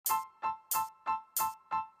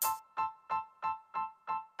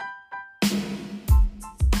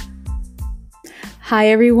Hi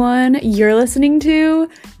everyone, you're listening to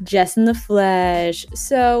Jess in the Flesh.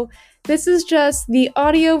 So, this is just the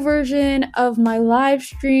audio version of my live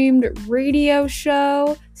streamed radio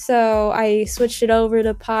show. So, I switched it over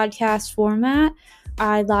to podcast format.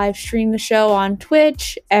 I live stream the show on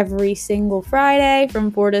Twitch every single Friday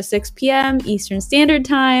from 4 to 6 p.m. Eastern Standard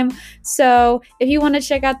Time. So, if you want to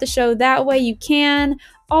check out the show that way, you can.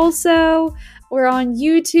 Also, we're on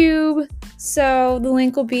YouTube, so the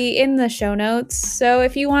link will be in the show notes. So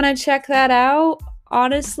if you want to check that out,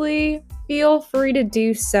 honestly, feel free to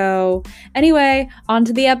do so. Anyway, on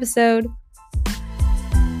to the episode.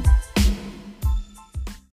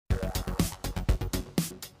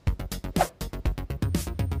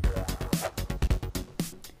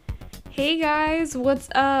 Hey guys, what's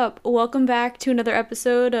up? Welcome back to another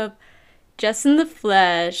episode of Jess in the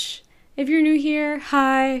Flesh. If you're new here,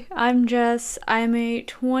 hi, I'm Jess. I'm a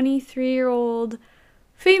 23-year-old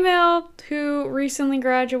female who recently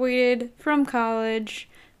graduated from college.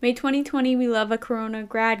 May 2020, we love a Corona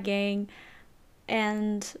grad gang.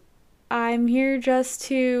 And I'm here just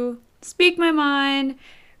to speak my mind,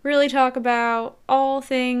 really talk about all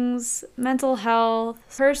things mental health,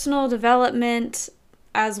 personal development,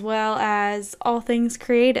 as well as all things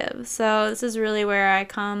creative. So this is really where I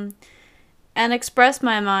come and express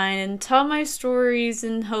my mind and tell my stories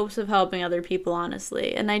in hopes of helping other people,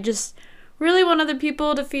 honestly. And I just really want other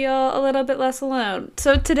people to feel a little bit less alone.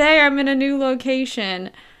 So today I'm in a new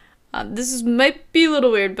location. Might be a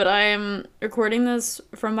little weird, but I am recording this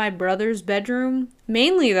from my brother's bedroom.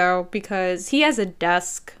 Mainly, though, because he has a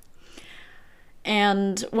desk.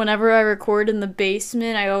 And whenever I record in the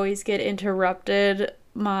basement, I always get interrupted.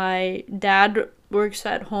 My dad works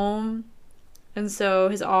at home, and so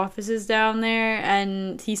his office is down there,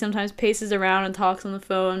 and he sometimes paces around and talks on the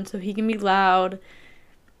phone, so he can be loud.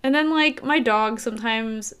 And then, my dog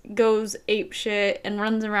sometimes goes apeshit and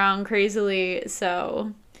runs around crazily,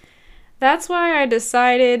 so that's why I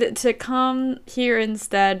decided to come here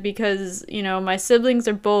instead, because, my siblings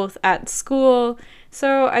are both at school,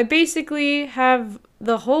 so I basically have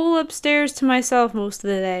the whole upstairs to myself most of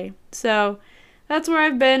the day. So that's where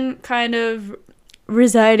I've been kind of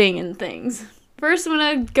residing in things. First, I'm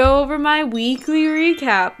going to go over my weekly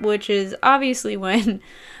recap, which is obviously when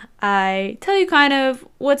I tell you kind of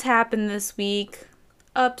what's happened this week,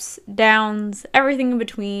 ups, downs, everything in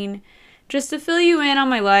between, just to fill you in on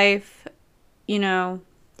my life,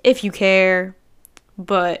 if you care.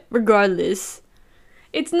 But regardless,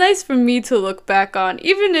 it's nice for me to look back on,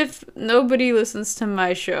 even if nobody listens to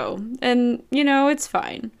my show. And, it's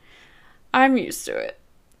fine. I'm used to it.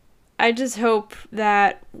 I just hope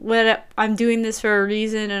that when I'm doing this for a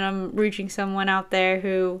reason and I'm reaching someone out there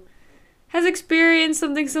who has experienced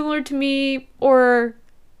something similar to me or,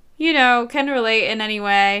 can relate in any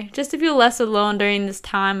way, just to feel less alone during this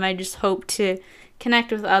time. I just hope to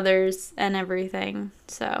connect with others and everything.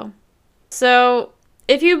 So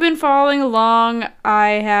if you've been following along, I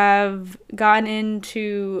have gotten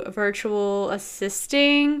into virtual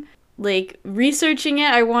assisting. Researching it.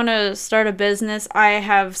 I want to start a business. I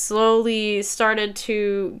have slowly started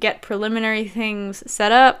to get preliminary things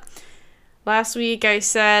set up. Last week I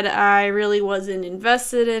said I really wasn't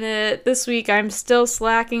invested in it. This week I'm still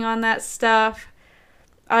slacking on that stuff.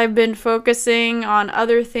 I've been focusing on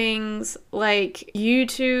other things like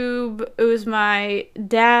YouTube. It was my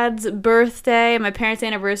dad's birthday and my parents'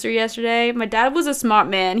 anniversary yesterday. My dad was a smart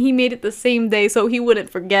man. He made it the same day so he wouldn't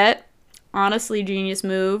forget. Honestly, genius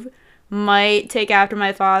move. Might take after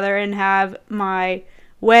my father and have my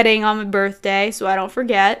wedding on my birthday so I don't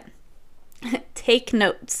forget. Take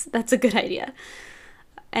notes. That's a good idea.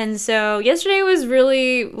 And so yesterday was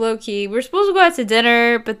really low-key. We were supposed to go out to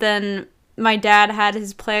dinner, but then my dad had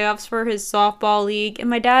his playoffs for his softball league, and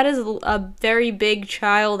my dad is a very big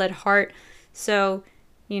child at heart, so,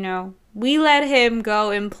 we let him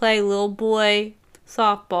go and play little boy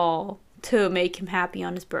softball to make him happy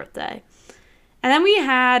on his birthday. And then we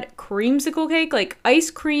had creamsicle cake, ice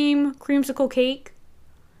cream creamsicle cake.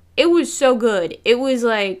 It was so good. It was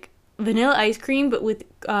vanilla ice cream, but with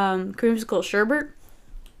creamsicle sherbet.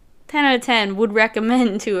 10 out of 10 would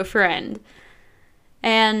recommend to a friend.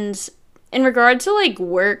 And in regard to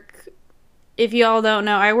work, if y'all don't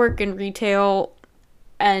know, I work in retail,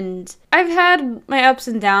 and I've had my ups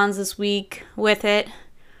and downs this week with it.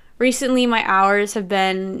 Recently, my hours have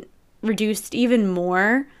been reduced even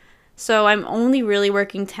more. So I'm only really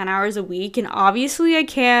working 10 hours a week, and obviously I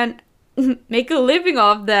can't make a living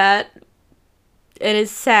off that. It is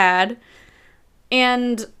sad.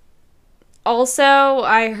 And also,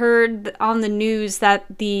 I heard on the news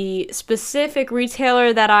that the specific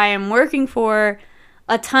retailer that I am working for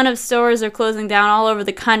a ton of stores are closing down all over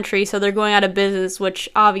the country, so they're going out of business, which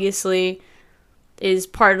obviously is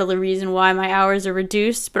part of the reason why my hours are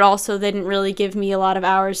reduced, but also they didn't really give me a lot of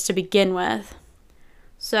hours to begin with.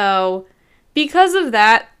 So because of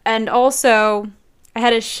that, and also I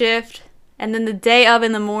had a shift, and then the day of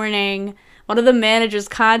in the morning, one of the managers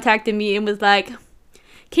contacted me and was like,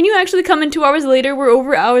 can you actually come in 2 hours later? We're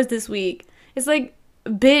over hours this week. It's like,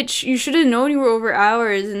 bitch, you should have known you were over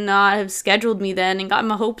hours and not have scheduled me then and got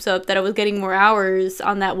my hopes up that I was getting more hours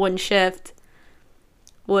on that one shift,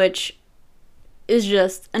 which is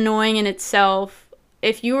just annoying in itself.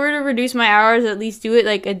 If you were to reduce my hours, at least do it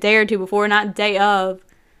like a day or two before, not day of.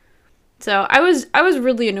 So I was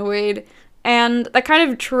really annoyed, and that kind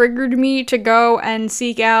of triggered me to go and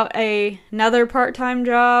seek out another part-time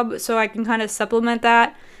job so I can kind of supplement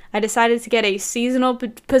that. I decided to get a seasonal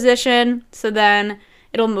position, so then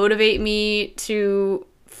it'll motivate me to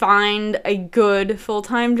find a good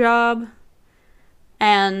full-time job.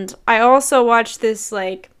 And I also watched this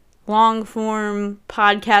like long-form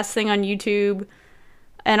podcast thing on YouTube,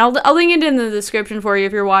 and I'll link it in the description for you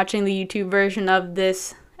if you're watching the YouTube version of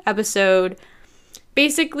this episode.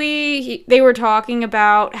 Basically, they were talking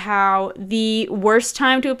about how the worst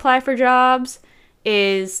time to apply for jobs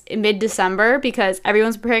is in mid-December because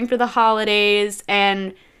everyone's preparing for the holidays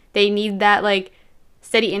and they need that like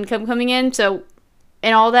steady income coming in. So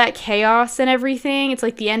in all that chaos and everything, it's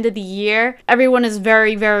like the end of the year. Everyone is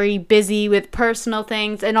very, very busy with personal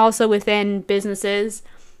things and also within businesses.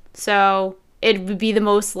 So it would be the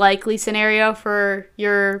most likely scenario for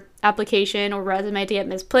your application or resume to get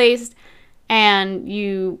misplaced, and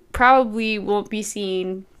you probably won't be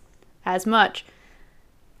seen as much.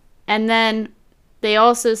 And then they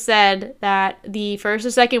also said that the first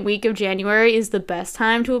or second week of January is the best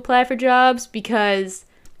time to apply for jobs because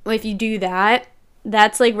if you do that,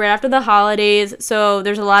 that's like right after the holidays. So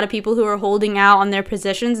there's a lot of people who are holding out on their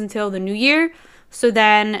positions until the new year. So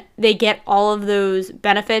then they get all of those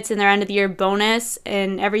benefits in their end of the year bonus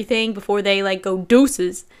and everything before they like go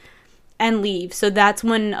deuces and leave. So that's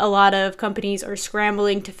when a lot of companies are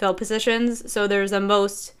scrambling to fill positions. So there's the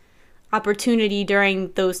most opportunity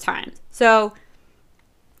during those times. So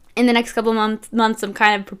in the next couple months, I'm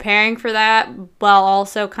kind of preparing for that while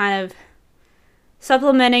also kind of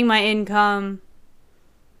supplementing my income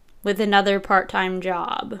with another part-time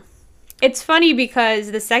job. It's funny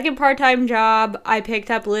because the second part-time job I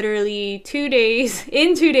picked up literally 2 days,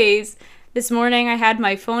 in 2 days. This morning I had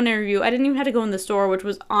my phone interview. I didn't even have to go in the store, which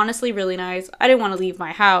was honestly really nice. I didn't want to leave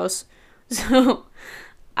my house. So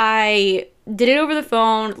I did it over the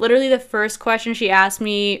phone. Literally the first question she asked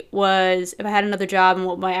me was if I had another job and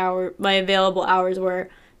what my available hours were.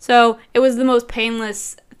 So it was the most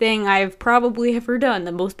painless thing I've probably ever done.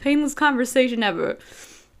 The most painless conversation ever.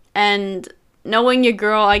 And knowing your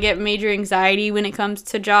girl, I get major anxiety when it comes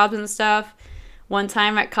to jobs and stuff. One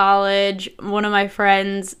time at college, one of my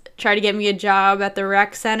friends tried to get me a job at the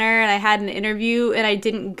rec center, and I had an interview, and I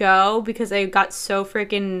didn't go because I got so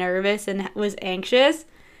freaking nervous and was anxious.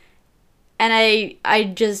 And I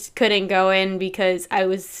just couldn't go in because I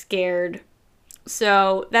was scared.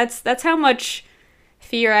 So that's how much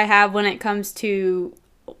fear I have when it comes to,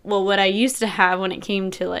 well, what I used to have when it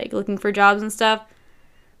came to like looking for jobs and stuff.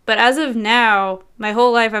 But as of now, my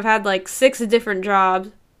whole life I've had like 6 different jobs.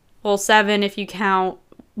 Well, 7 if you count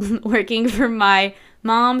working for my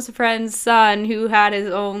mom's friend's son who had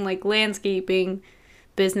his own like landscaping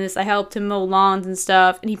business. I helped him mow lawns and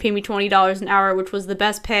stuff, and he paid me $20 an hour, which was the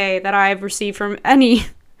best pay that I've received from any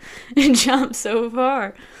job so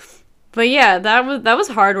far. But yeah, that was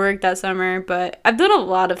hard work that summer, but I've done a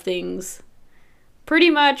lot of things. Pretty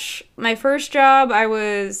much, my first job, I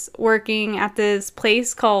was working at this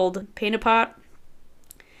place called Paint-A-Pot.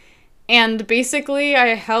 And basically, I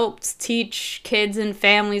helped teach kids and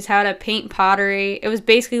families how to paint pottery. It was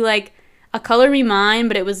basically like a Color Me Mine,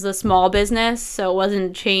 but it was a small business, so it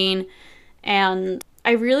wasn't a chain. And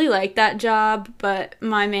I really liked that job, but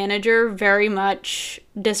my manager very much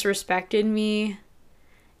disrespected me.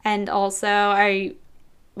 And also, I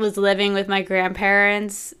was living with my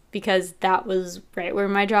grandparents because that was right where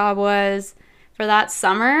my job was for that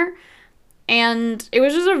summer. And it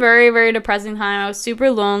was just a very, very depressing time. I was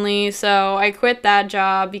super lonely, so I quit that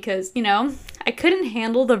job because, you know, I couldn't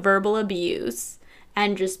handle the verbal abuse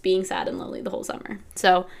and just being sad and lonely the whole summer.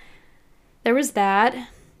 So there was that. And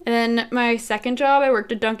then my second job, I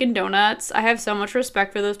worked at Dunkin' Donuts. I have so much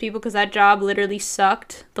respect for those people because that job literally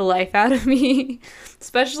sucked the life out of me.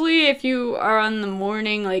 Especially if you are on the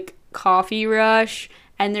morning, like, coffee rush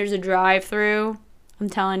and there's a drive-thru. I'm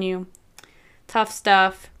telling you, tough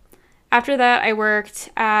stuff. After that, I worked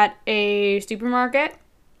at a supermarket.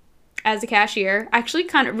 as a cashier. I actually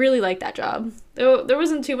kind of really liked that job. There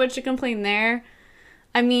wasn't too much to complain there.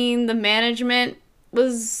 I mean, the management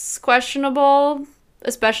was questionable,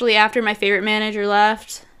 especially after my favorite manager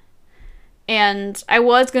left. And I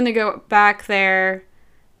was going to go back there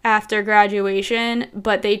after graduation,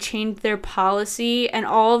 but they changed their policy, and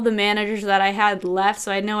all of the managers that I had left,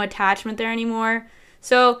 so I had no attachment there anymore.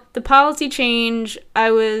 So the policy change,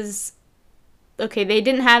 they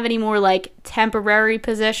didn't have any more like temporary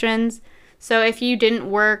positions. So if you didn't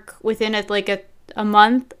work within a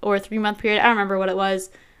month or a 3-month period, I don't remember what it was,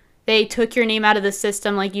 they took your name out of the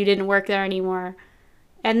system like you didn't work there anymore.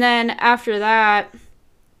 And then after that,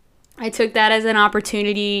 I took that as an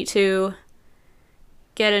opportunity to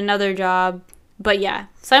get another job. But yeah,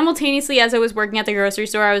 simultaneously as I was working at the grocery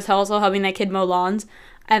store, I was also helping that kid mow lawns.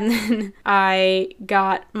 And then I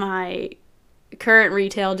got my current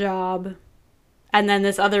retail job, and then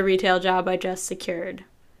this other retail job I just secured.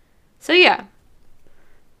 So yeah,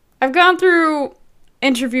 I've gone through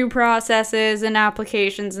interview processes and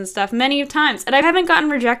applications and stuff many times, and I haven't gotten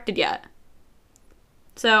rejected yet.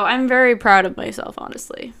 So I'm very proud of myself,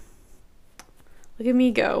 honestly. Look at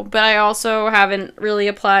me go. But I also haven't really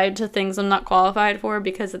applied to things I'm not qualified for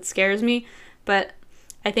because it scares me. But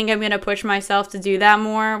I think I'm going to push myself to do that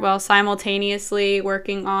more while simultaneously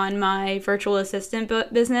working on my virtual assistant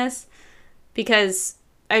business, because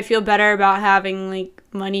I'd feel better about having like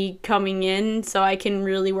money coming in so I can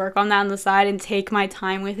really work on that on the side and take my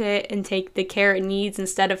time with it and take the care it needs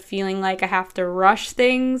instead of feeling like I have to rush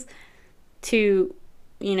things to,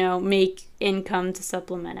 make income to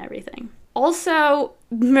supplement everything. Also,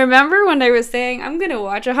 remember when I was saying I'm going to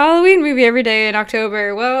watch a Halloween movie every day in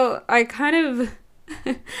October? Well, I kind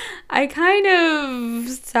of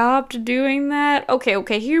stopped doing that.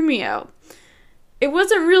 Okay, hear me out. It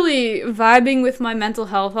wasn't really vibing with my mental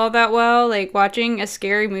health all that well. Like, watching a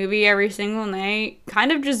scary movie every single night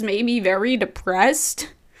kind of just made me very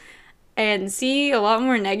depressed and see a lot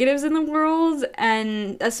more negatives in the world,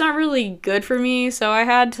 and that's not really good for me, so I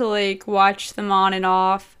had to, watch them on and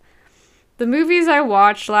off. The movies I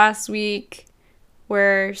watched last week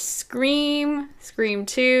were Scream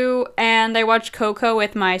 2, and I watched Coco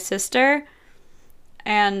with my sister.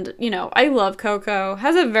 And, I love Coco.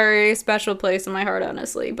 Has a very special place in my heart,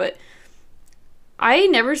 honestly. But I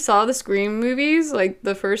never saw the Scream movies,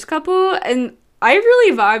 the first couple, and I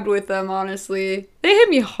really vibed with them, honestly. They hit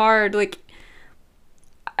me hard.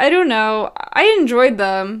 I don't know. I enjoyed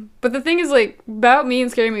them. But the thing is, about me and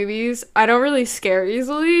scary movies, I don't really scare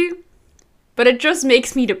easily. But they just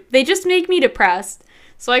make me depressed.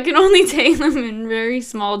 So I can only take them in very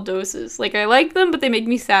small doses. I like them, but they make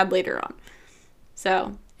me sad later on.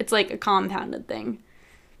 So it's a compounded thing.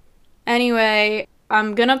 Anyway,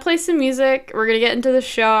 I'm gonna play some music. We're gonna get into the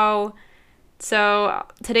show. So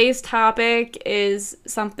today's topic is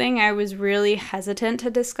something I was really hesitant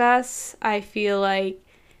to discuss. I feel like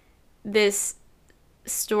this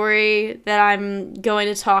story that I'm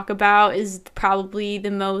going to talk about is probably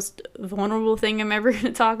the most vulnerable thing I'm ever going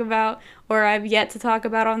to talk about, or I've yet to talk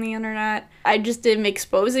about on the internet. I just am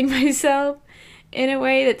exposing myself in a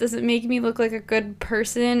way that doesn't make me look like a good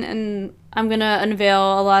person, and I'm going to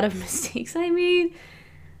unveil a lot of mistakes I made.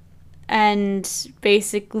 And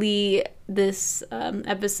basically, this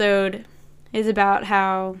episode is about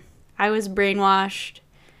how I was brainwashed,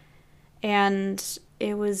 and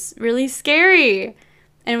it was really scary.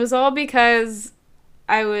 And it was all because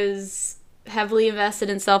I was heavily invested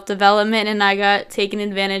in self-development, and I got taken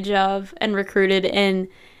advantage of and recruited in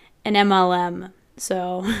an MLM.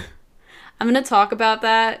 So I'm going to talk about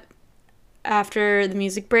that after the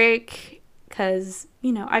music break because,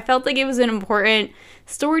 I felt like it was an important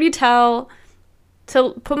story to tell,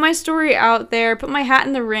 to put my story out there, put my hat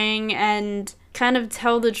in the ring, and kind of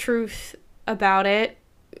tell the truth about it,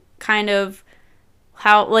 kind of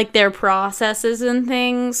how, their processes and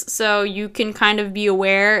things, so you can kind of be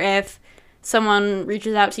aware if someone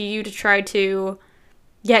reaches out to you to try to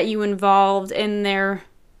get you involved in their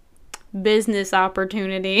business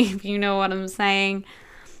opportunity, if you know what I'm saying.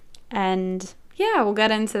 And yeah, we'll get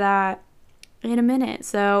into that in a minute.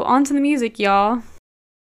 So on to the music, y'all.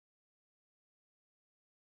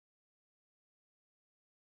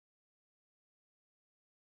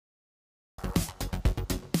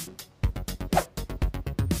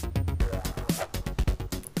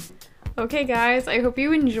 Okay, guys, I hope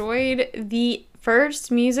you enjoyed the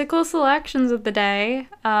first musical selections of the day.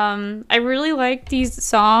 I really like these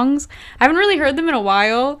songs. I haven't really heard them in a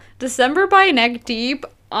while. December by Neck Deep,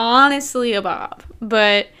 honestly a bop.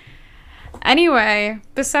 But Anyway,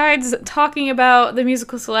 besides talking about the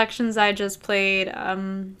musical selections I just played,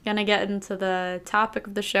 I'm gonna get into the topic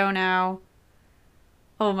of the show now.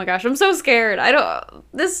 Oh my gosh, I'm so scared.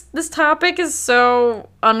 This topic is so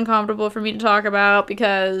uncomfortable for me to talk about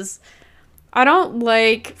because I don't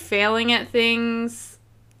like failing at things,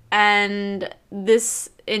 and this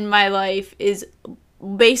in my life is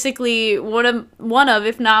basically one of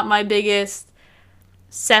if not my biggest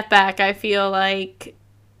setback, I feel like,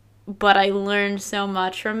 but I learned so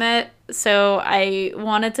much from it. So I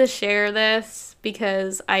wanted to share this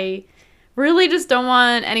because I really just don't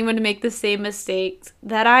want anyone to make the same mistakes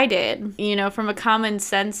that I did. You know, from a common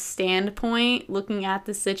sense standpoint, looking at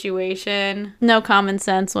the situation, no common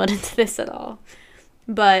sense went into this at all.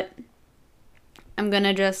 But I'm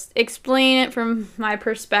gonna just explain it from my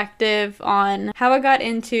perspective on how I got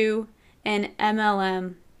into an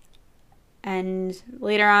MLM. And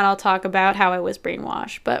later on, I'll talk about how I was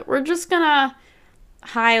brainwashed. But we're just gonna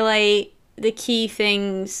highlight the key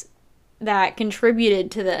things that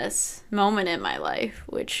contributed to this moment in my life,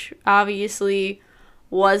 which obviously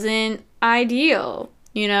wasn't ideal.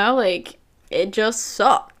 You know, like, it just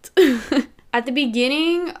sucked. At the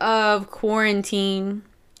beginning of quarantine,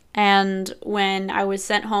 and when I was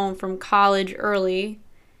sent home from college early,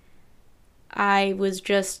 I was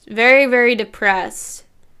just very, very depressed.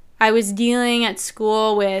 I was dealing at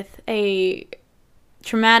school with a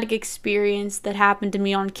traumatic experience that happened to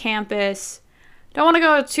me on campus. Don't want to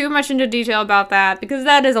go too much into detail about that because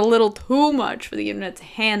that is a little too much for the internet to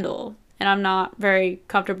handle, and I'm not very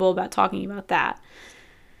comfortable about talking about that.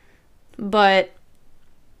 But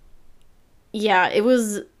yeah, it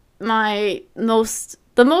was the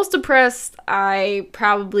most depressed I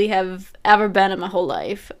probably have ever been in my whole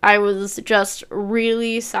life. I was just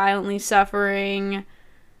really silently suffering.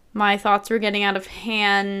 My thoughts were getting out of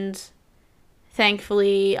hand.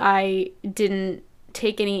 Thankfully, I didn't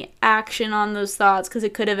take any action on those thoughts because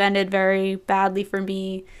it could have ended very badly for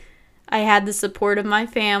me. I had the support of my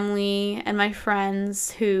family and my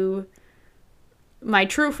friends my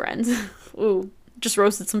true friends, ooh, just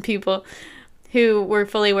roasted some people, who were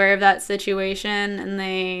fully aware of that situation, and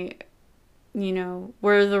they, you know,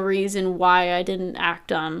 were the reason why I didn't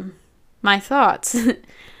act on my thoughts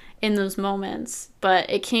in those moments. But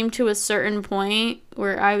it came to a certain point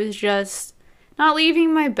where I was just not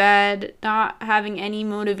leaving my bed, not having any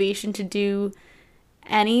motivation to do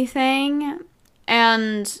anything,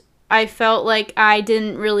 and I felt like I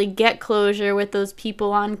didn't really get closure with those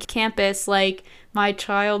people on campus. Like, my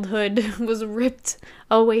childhood was ripped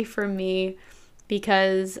away from me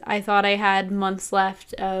because I thought I had months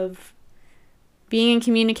left of being in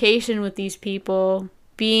communication with these people,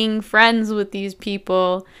 being friends with these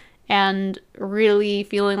people, and really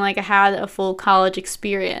feeling like I had a full college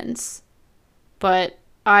experience. But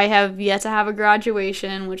I have yet to have a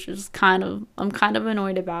graduation, which is I'm kind of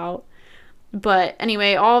annoyed about. But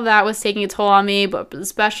anyway, all of that was taking a toll on me, but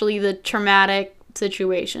especially the traumatic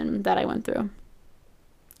situation that I went through.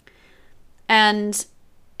 And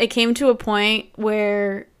it came to a point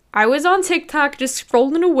where I was on TikTok just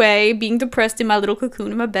scrolling away, being depressed in my little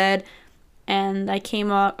cocoon in my bed, and I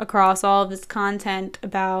came across all of this content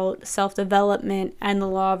about self-development and the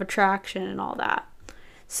law of attraction and all that.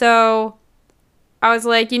 So I was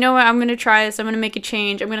like, you know what, I'm going to try this. I'm going to make a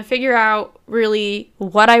change. I'm going to figure out really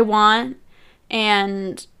what I want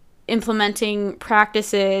and implementing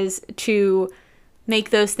practices to make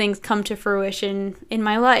those things come to fruition in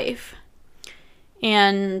my life.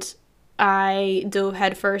 And I dove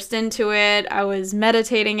headfirst into it. I was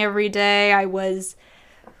meditating every day. I was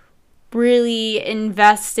really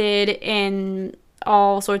invested in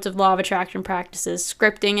all sorts of law of attraction practices,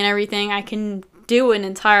 scripting and everything. I can do an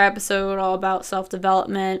entire episode all about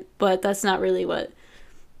self-development, but that's not really what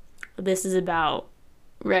this is about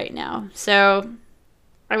right now. So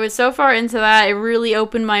I was so far into that, it really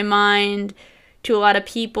opened my mind to a lot of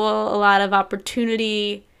people, a lot of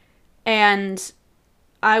opportunity, and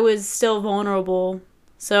I was still vulnerable.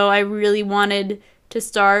 So I really wanted to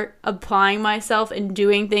start applying myself and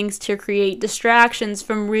doing things to create distractions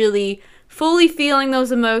from really fully feeling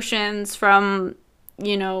those emotions from,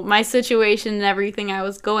 you know, my situation and everything I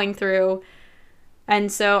was going through.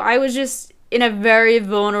 And so I was just in a very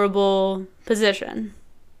vulnerable position.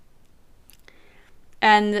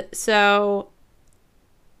 And so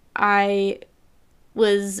I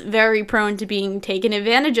was very prone to being taken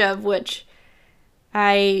advantage of, which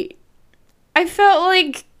I felt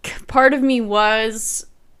like part of me was,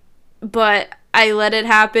 but I let it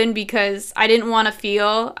happen because I didn't want to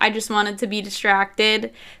feel. I just wanted to be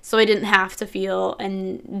distracted so I didn't have to feel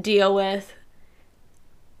and deal with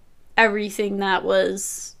everything that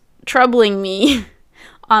was troubling me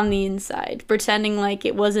on the inside, pretending like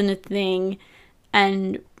it wasn't a thing.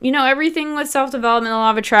 And, everything with self-development, the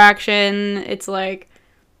law of attraction, it's like,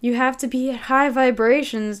 you have to be at high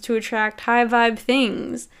vibrations to attract high vibe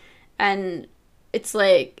things. And it's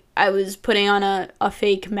like I was putting on a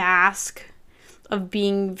fake mask of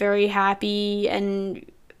being very happy and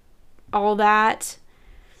all that.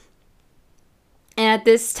 And at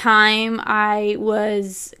this time, I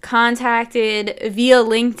was contacted via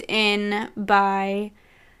LinkedIn by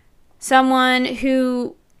someone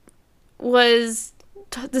who was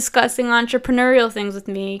discussing entrepreneurial things with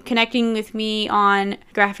me, connecting with me on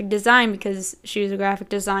graphic design because she was a graphic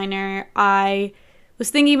designer. I was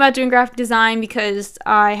thinking about doing graphic design because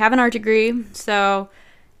I have an art degree, so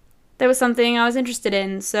that was something I was interested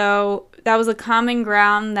in. So that was a common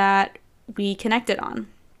ground that we connected on.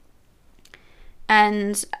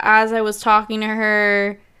 And as I was talking to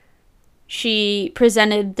her, she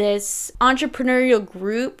presented this entrepreneurial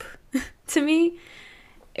group to me.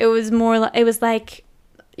 It was like,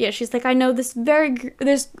 she's like, I know this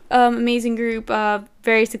amazing group of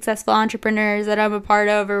very successful entrepreneurs that I'm a part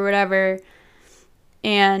of or whatever.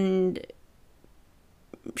 And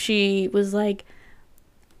she was like,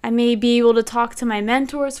 I may be able to talk to my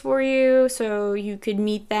mentors for you so you could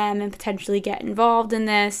meet them and potentially get involved in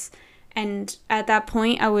this. And at that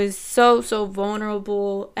point, I was so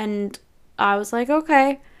vulnerable, and I was like,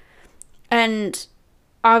 okay. And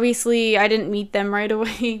obviously, I didn't meet them right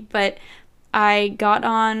away, but I got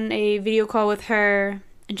on a video call with her,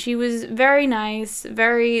 and she was very nice,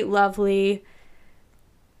 very lovely,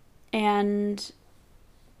 and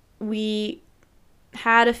we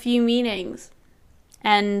had a few meetings.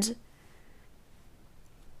 And,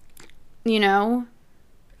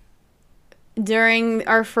 during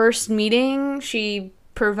our first meeting, she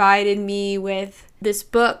provided me with this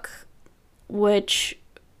book, which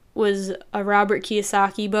was a Robert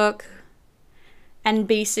Kiyosaki book. And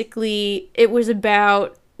basically, it was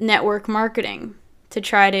about network marketing, to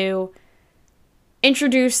try to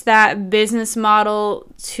introduce that business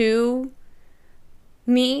model to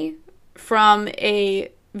me from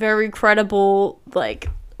a very credible,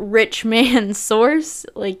 rich man source.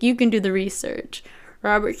 You can do the research.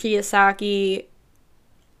 Robert Kiyosaki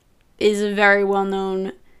is a very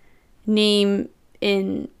well-known name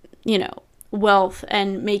in, wealth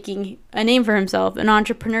and making a name for himself in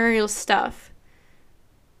entrepreneurial stuff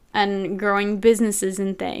and growing businesses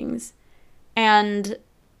and things. And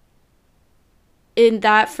in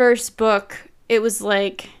that first book, it was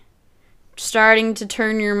starting to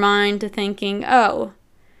turn your mind to thinking, oh,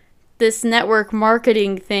 this network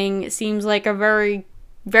marketing thing seems like a very,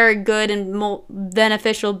 very good and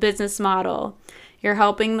beneficial business model. You're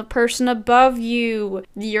helping the person above you.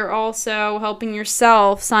 You're also helping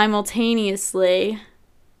yourself simultaneously.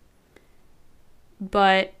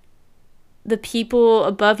 But the people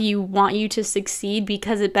above you want you to succeed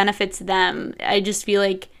because it benefits them. I just feel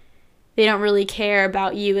like they don't really care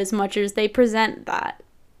about you as much as they present that.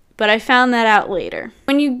 But I found that out later.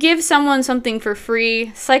 When you give someone something for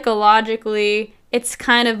free, psychologically, it's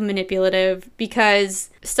kind of manipulative,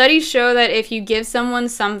 because studies show that if you give someone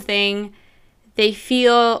something, they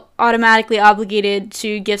feel automatically obligated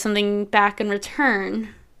to give something back in return,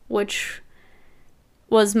 which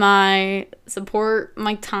was my support,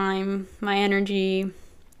 my time, my energy,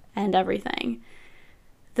 and everything.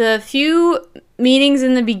 The few meetings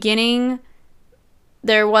in the beginning,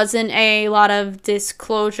 there wasn't a lot of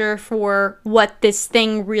disclosure for what this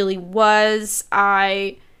thing really was.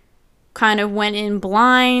 I kind of went in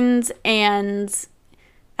blind, and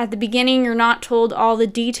at the beginning you're not told all the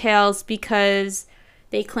details because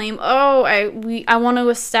they claim, I want to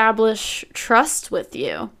establish trust with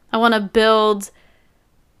you. I want to build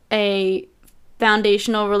a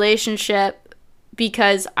foundational relationship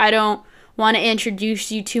because I don't want to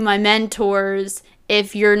introduce you to my mentors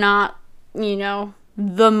if you're not,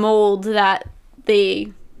 the mold that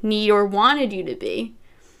they need or wanted you to be.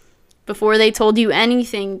 Before they told you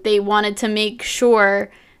anything, they wanted to make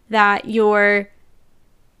sure that your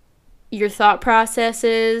thought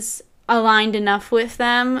processes aligned enough with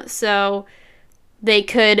them so they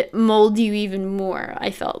could mold you even more,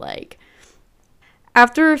 I felt like.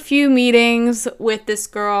 After a few meetings with this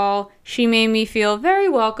girl, she made me feel very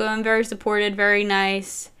welcome, very supported, very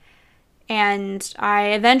nice. And I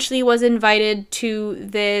eventually was invited to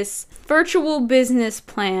this virtual business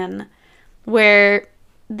plan where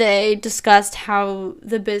they discussed how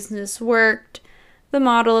the business worked, the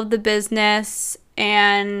model of the business,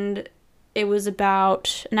 and it was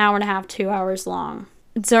about an hour and a half, 2 hours long.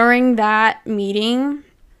 During that meeting,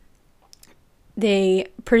 They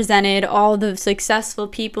presented all the successful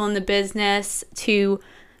people in the business to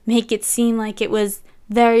make it seem like it was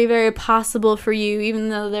very, very possible for you, even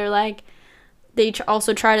though they're like, they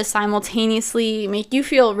also try to simultaneously make you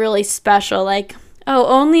feel really special. Like, oh,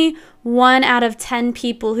 only 1 out of 10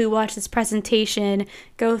 people who watch this presentation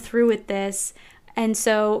go through with this. And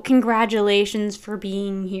so congratulations for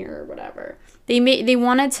being here or whatever. They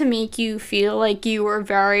wanted to make you feel like you were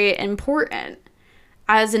very important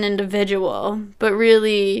as an individual. But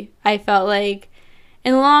really, I felt like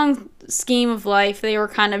in the long scheme of life, they were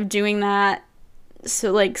kind of doing that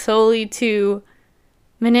solely to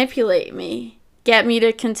manipulate me, get me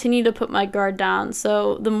to continue to put my guard down.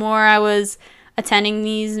 So the more I was attending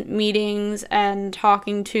these meetings and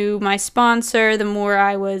talking to my sponsor, the more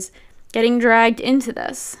I was getting dragged into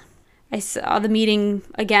this. I saw the meeting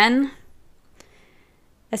again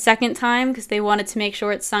a second time because they wanted to make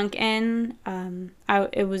sure it sunk in. I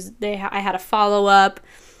had a follow-up.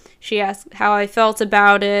 She asked how I felt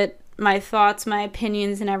about it, my thoughts, my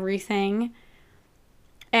opinions, and everything.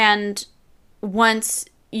 And once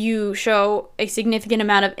you show a significant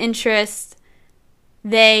amount of interest,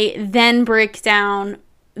 they then break down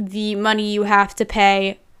the money you have to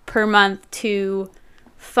pay per month to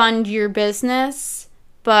fund your business.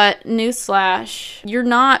 But newsflash, you're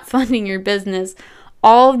not funding your business.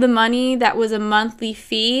 All of the money that was a monthly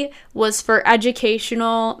fee was for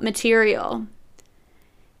educational material,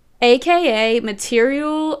 aka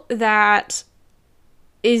material that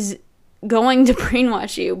is going to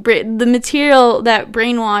brainwash you. The material that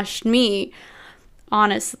brainwashed me,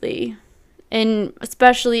 honestly, and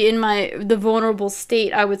especially in the vulnerable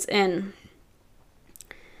state I was in.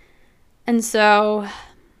 And so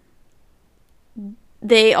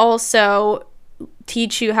they also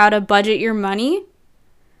teach you how to budget your money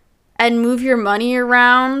and move your money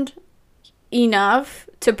around enough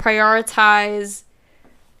to prioritize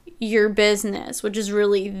your business, which is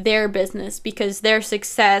really their business, because their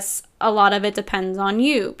success, a lot of it depends on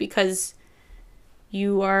you because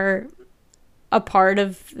you are a part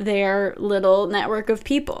of their little network of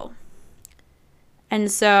people. And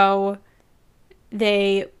so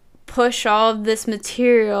they push all of this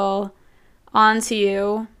material onto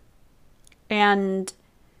you, and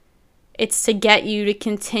it's to get you to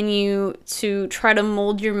continue to try to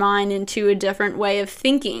mold your mind into a different way of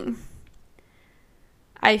thinking.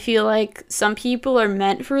 I feel like some people are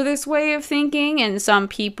meant for this way of thinking, and some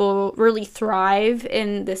people really thrive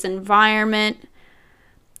in this environment.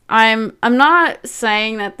 I'm not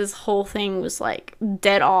saying that this whole thing was like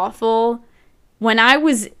dead awful. When I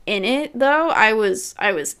was in it, though, I was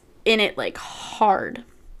in it like hard.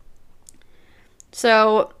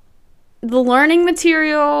 So the learning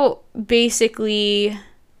material basically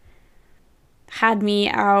had me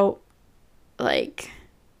out like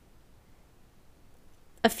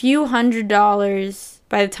a few $100s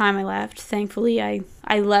by the time I left. Thankfully,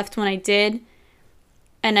 I left when I did,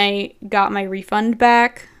 and I got my refund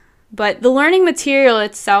back. But the learning material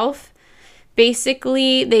itself,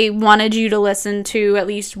 basically, they wanted you to listen to at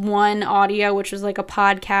least one audio, which was like a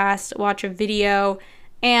podcast, watch a video,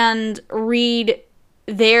 and read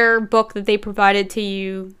their book that they provided to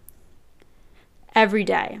you every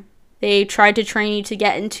day. They tried to train you to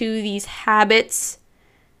get into these habits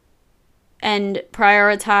and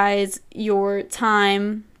prioritize your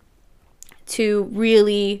time to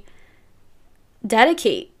really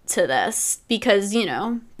dedicate to this because, you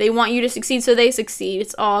know, they want you to succeed so they succeed.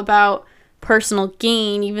 It's all about personal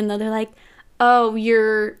gain, even though they're like, oh,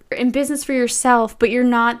 you're in business for yourself, but you're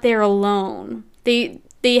not there alone. They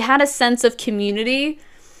had a sense of community,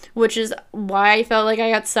 which is why I felt like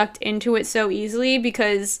I got sucked into it so easily,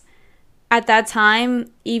 because at that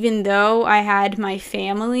time, even though I had my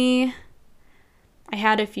family, I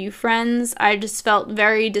had a few friends, I just felt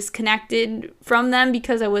very disconnected from them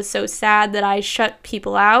because I was so sad that I shut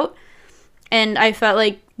people out. And I felt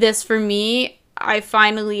like this, for me, I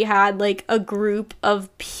finally had like a group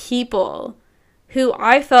of people who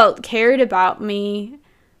I felt cared about me,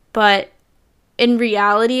 but in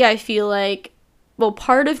reality, I feel like, well,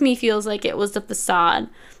 part of me feels like it was the facade,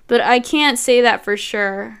 but I can't say that for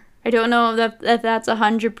sure. I don't know if that's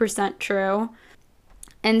 100% true.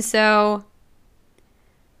 And so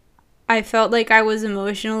I felt like I was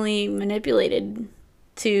emotionally manipulated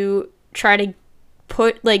to try to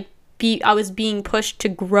I was being pushed to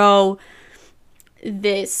grow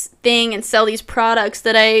this thing and sell these products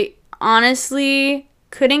that I honestly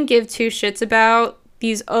couldn't give two shits about.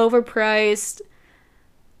 These overpriced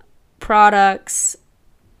products,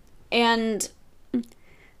 and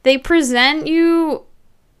they present you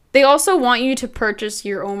They also want you to purchase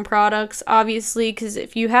your own products, obviously, because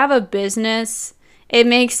if you have a business, it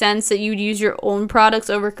makes sense that you'd use your own products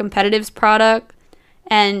over competitive's product,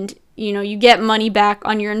 and, you know, you get money back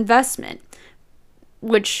on your investment,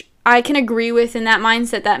 which I can agree with. In that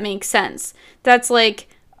mindset, that makes sense. That's like,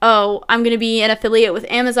 oh, I'm going to be an affiliate with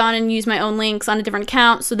Amazon and use my own links on a different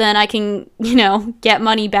account so then I can, you know, get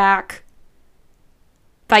money back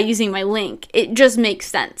by using my link. It just makes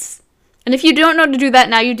sense. And if you don't know to do that,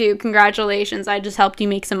 now you do. Congratulations. I just helped you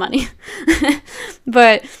make some money.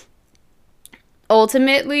 But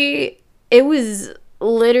ultimately, it was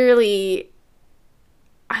literally,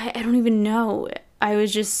 I don't even know. I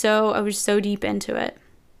was so deep into it.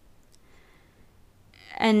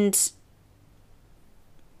 And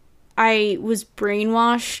I was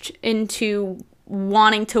brainwashed into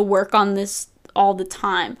wanting to work on this all the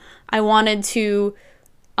time. I wanted to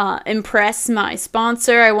impress my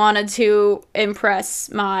sponsor. I wanted to impress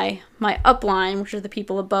my upline, which are the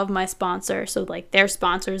people above my sponsor. So like their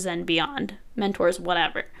sponsors and beyond, mentors,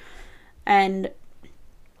 whatever. And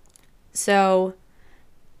so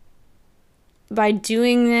by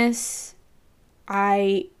doing this,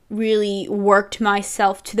 I really worked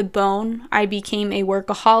myself to the bone. I became a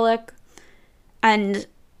workaholic, and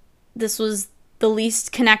this was the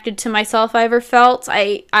least connected to myself I ever felt.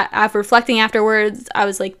 I after reflecting afterwards, I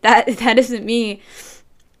was like, that isn't me.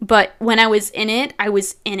 But when I was in it, I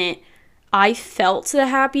was in it. I felt the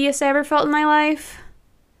happiest I ever felt in my life.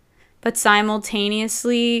 But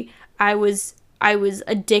simultaneously, I was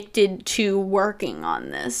addicted to working on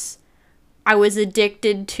this. I was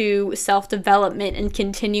addicted to self-development and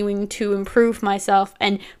continuing to improve myself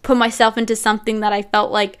and put myself into something that I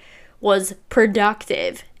felt like was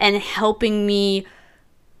productive and helping me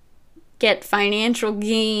get financial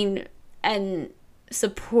gain and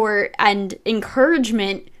support and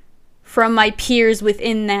encouragement from my peers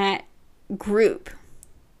within that group.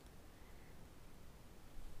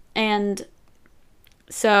 And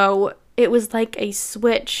so it was like a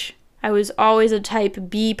switch. I was always a type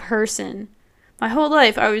B person. My whole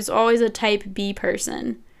life, I was always a type B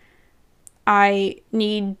person. I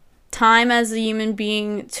need time as a human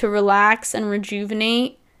being to relax and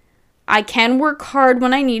rejuvenate. I can work hard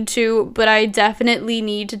when I need to, but I definitely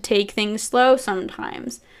need to take things slow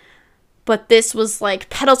sometimes. But this was like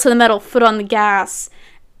pedal to the metal, foot on the gas,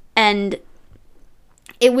 and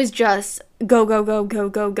it was just go, go, go, go,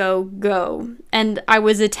 go, go, go. And I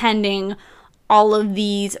was attending all of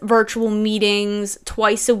these virtual meetings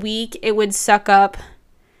twice a week. It would suck up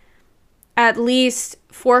at least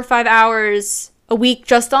 4 or 5 hours a week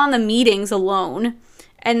just on the meetings alone.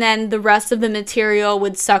 And then the rest of the material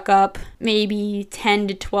would suck up maybe 10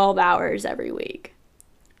 to 12 hours every week.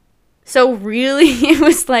 So really, it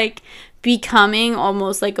was like becoming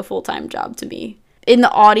almost like a full-time job to me. In the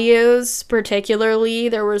audios particularly,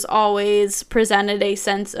 there was always presented a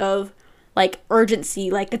sense of like urgency,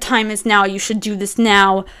 like the time is now, you should do this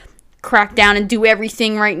now, crack down and do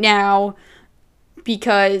everything right now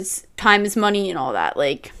because time is money and all that.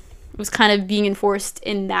 Like, it was kind of being enforced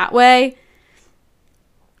in that way.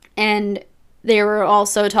 And they were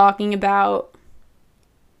also talking about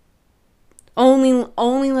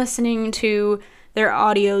only listening to their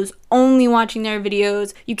audios, only watching their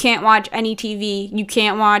videos. You can't watch any TV. You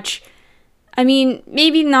can't watch, I mean,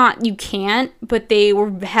 maybe not you can't, but they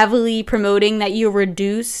were heavily promoting that you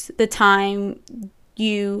reduce the time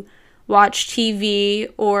you watch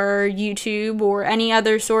TV or YouTube or any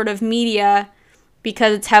other sort of media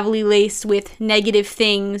because it's heavily laced with negative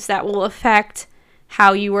things that will affect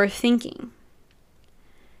how you are thinking.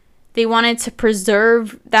 They wanted to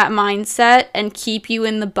preserve that mindset and keep you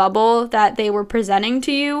in the bubble that they were presenting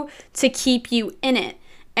to you to keep you in it.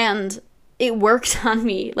 And it worked on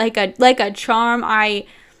me like a charm. I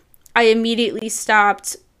immediately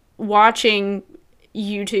stopped watching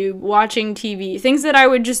YouTube, watching TV, things that I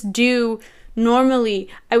would just do normally.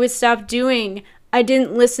 I would stop doing. I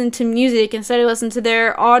didn't listen to music. Instead, I listened to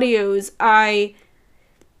their audios. I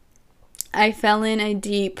fell in a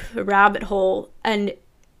deep rabbit hole, and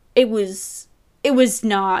it was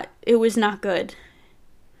not good.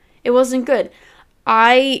 It wasn't good.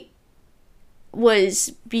 I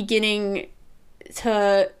was beginning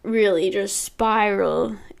to really just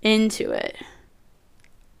spiral into it.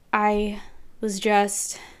 I was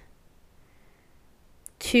just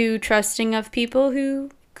too trusting of people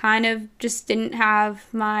who kind of just didn't have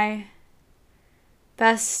my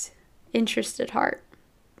best interest at heart.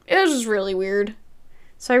 It was just really weird.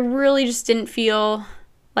 So I really just didn't feel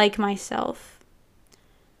like myself.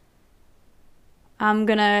 I'm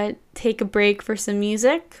gonna take a break for some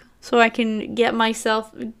music so I can get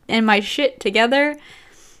myself and my shit together.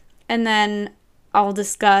 and then I'll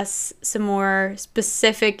discuss some more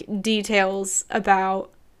specific details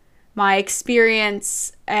about my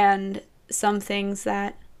experience and some things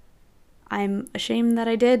that I'm ashamed that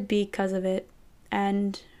I did because of it,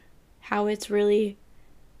 and how it really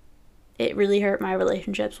hurt my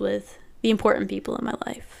relationships with the important people in my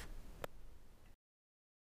life.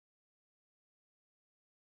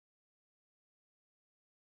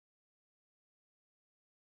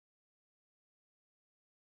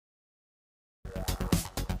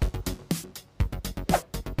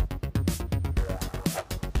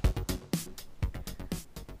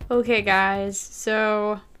 Okay, guys,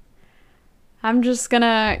 so I'm just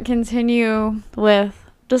gonna continue with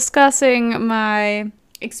discussing my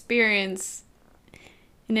experience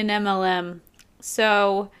in an MLM.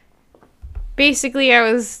 So basically, I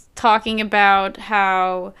was talking about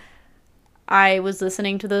how I was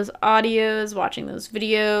listening to those audios, watching those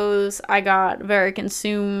videos. I got very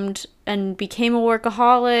consumed and became a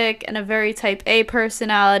workaholic and a very type A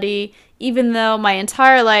personality, even though my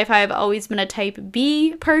entire life I've always been a type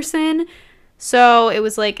B person. So it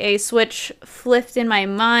was like a switch flipped in my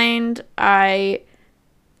mind. I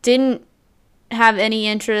didn't have any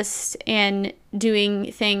interest in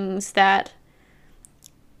doing things that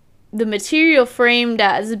the material framed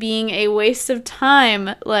as being a waste of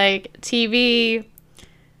time, like TV,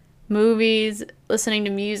 movies, listening to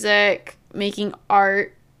music, making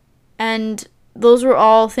art. And those were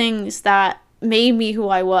all things that made me who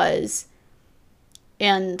I was.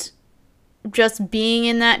 And just being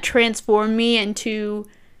in that transformed me into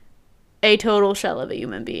a total shell of a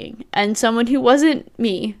human being. And someone who wasn't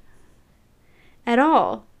me at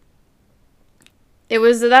all. It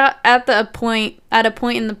was at a point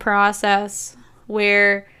in the process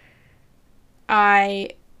where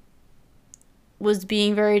I was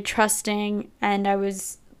being very trusting, and I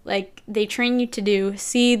was like, they train you to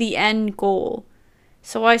see the end goal.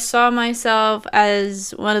 So I saw myself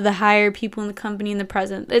as one of the higher people in the company in the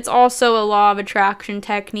present. It's also a law of attraction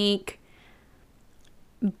technique,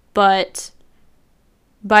 but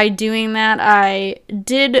by doing that, I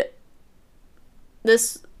did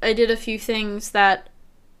a few things that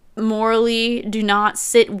morally do not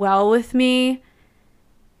sit well with me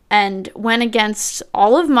and went against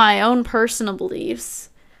all of my own personal beliefs.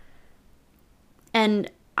 And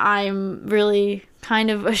I'm really kind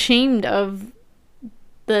of ashamed of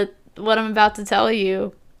what I'm about to tell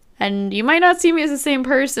you. And you might not see me as the same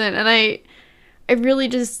person, and I really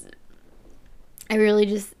just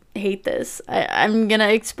hate this. I'm gonna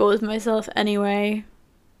expose myself anyway,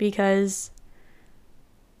 because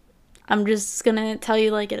I'm just gonna tell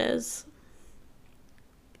you like it is.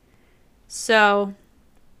 So,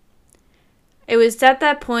 it was at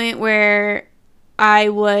that point where I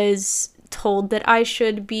was told that I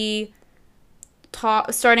should be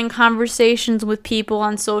starting conversations with people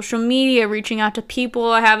on social media, reaching out to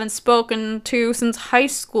people I haven't spoken to since high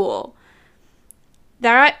school.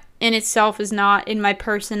 That in itself is not in my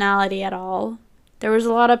personality at all. There was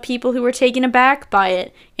a lot of people who were taken aback by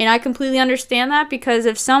it, and I completely understand that, because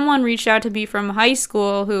if someone reached out to me from high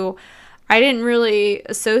school who I didn't really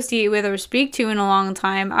associate with or speak to in a long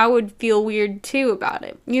time, I would feel weird too about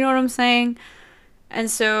it. You know what I'm saying?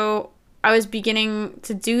 And so I was beginning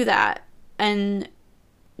to do that and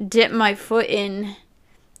dip my foot in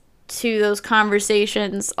to those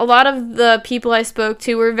conversations. A lot of the people I spoke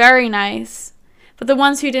to were very nice, but the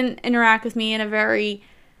ones who didn't interact with me in a very,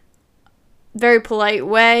 very polite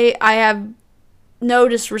way, I have no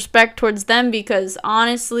disrespect towards them, because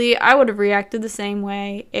honestly, I would have reacted the same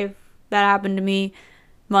way if that happened to me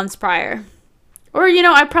months prior. Or,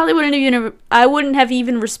 I wouldn't have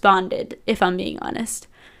even responded, if I'm being honest.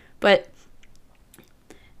 But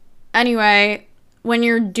anyway, when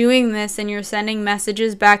you're doing this and you're sending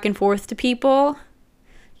messages back and forth to people,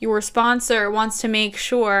 your sponsor wants to make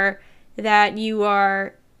sure that you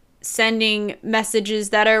are sending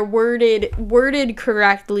messages that are worded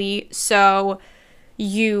correctly, so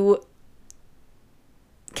you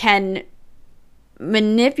can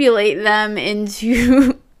manipulate them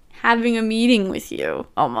into having a meeting with you,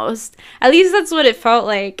 almost. At least that's what it felt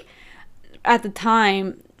like at the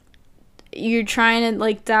time. You're trying to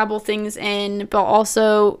like dabble things in, but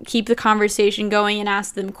also keep the conversation going and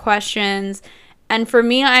ask them questions. And for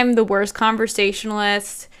me, I'm the worst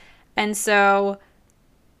conversationalist, and so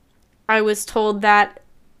I was told that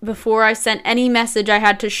before I sent any message, I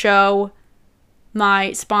had to show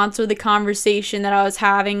my sponsor the conversation that I was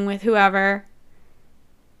having with whoever,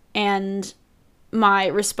 and my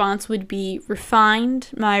response would be refined.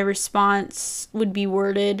 My response would be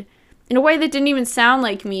worded in a way that didn't even sound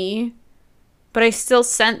like me. but I still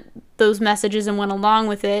sent those messages and went along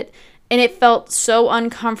with it. And it felt so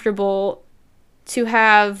uncomfortable to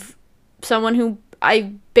have someone who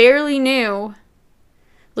I barely knew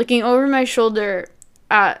looking over my shoulder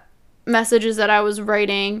at messages that I was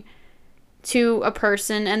writing to a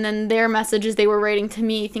person, and then their messages they were writing to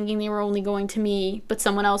me thinking they were only going to me, but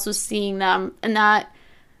someone else was seeing them. And that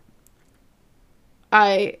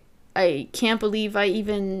I can't believe I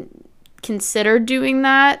even considered doing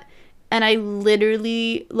that. And I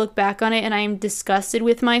literally look back on it and I am disgusted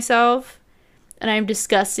with myself. And I'm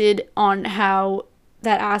disgusted on how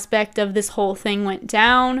that aspect of this whole thing went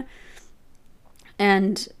down.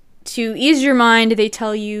 And to ease your mind, they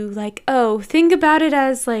tell you, like, oh, think about it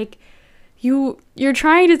as, like, you're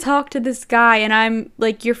trying to talk to this guy, and I'm,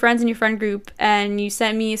 like, your friends in your friend group, and you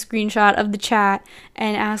sent me a screenshot of the chat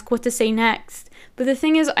and ask what to say next. But the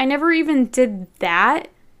thing is, I never even did that.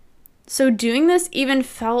 So doing this even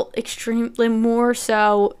felt extremely more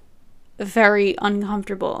so very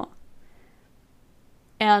uncomfortable.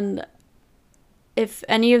 And if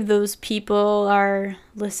any of those people are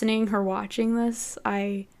listening or watching this,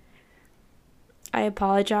 I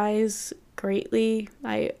apologize greatly.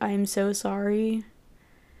 I'm so sorry.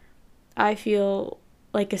 I feel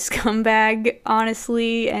like a scumbag,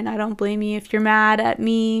 honestly, and I don't blame you if you're mad at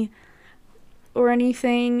me or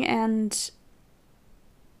anything. And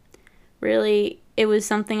really, it was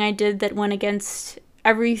something I did that went against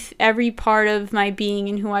every part of my being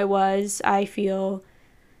and who I was. I feel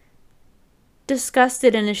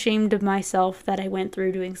disgusted and ashamed of myself that I went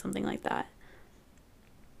through doing something like that.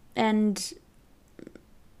 And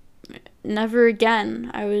never again.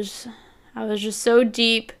 I was just so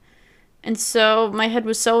deep, and so my head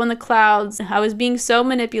was so in the clouds. I was being so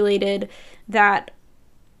manipulated that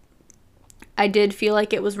I did feel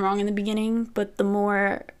like it was wrong in the beginning, but the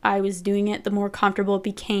more I was doing it, the more comfortable it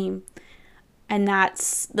became. And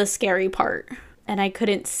that's the scary part. And I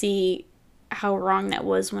couldn't see how wrong that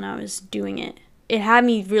was when I was doing it. It had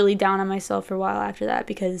me really down on myself for a while after that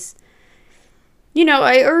because,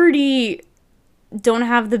 I already don't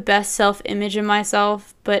have the best self-image of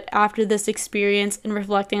myself, but after this experience and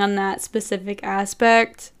reflecting on that specific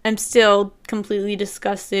aspect, I'm still completely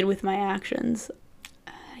disgusted with my actions.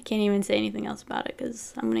 I can't even say anything else about it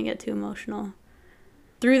because I'm going to get too emotional.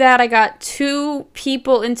 Through that, I got 2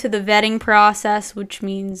 people into the vetting process, which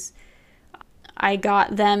means I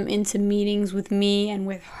got them into meetings with me and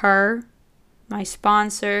with her, my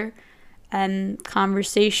sponsor, and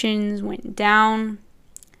conversations went down.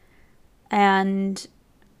 And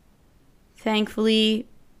thankfully,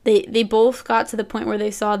 they both got to the point where they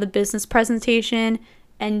saw the business presentation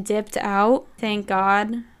and dipped out. Thank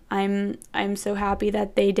God. I'm so happy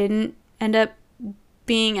that they didn't end up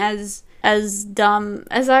being as dumb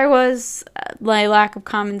as I was. My lack of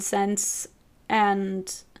common sense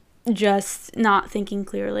and just not thinking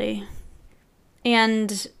clearly.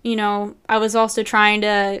 And, I was also trying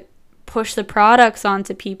to push the products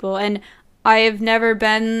onto people, and I have never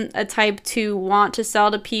been a type to want to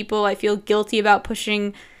sell to people. I feel guilty about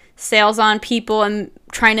pushing sales on people and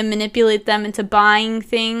trying to manipulate them into buying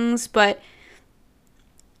things, but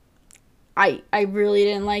I really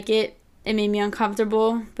didn't like it. It made me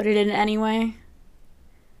uncomfortable, but I did it anyway.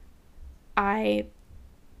 I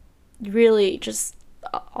really just,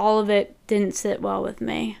 all of it didn't sit well with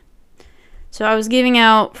me. So I was giving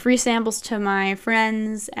out free samples to my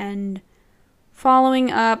friends and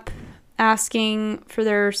following up, asking for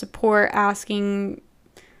their support, asking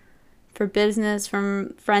for business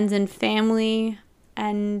from friends and family.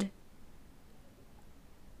 And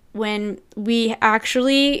when we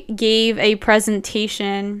actually gave a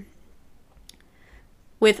presentation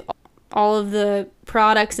with all of the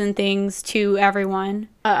products and things to everyone,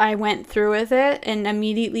 I went through with it, and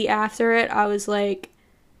immediately after it, I was like,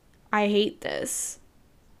 I hate this.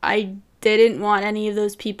 I didn't want any of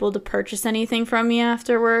those people to purchase anything from me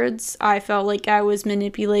afterwards. I felt like I was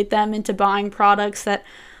manipulate them into buying products that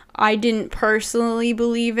I didn't personally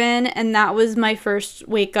believe in, and that was my first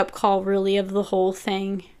wake-up call, really, of the whole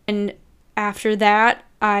thing. And after that,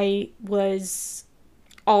 I was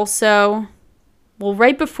also,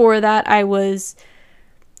 right before that, I was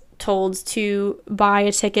told to buy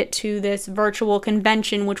a ticket to this virtual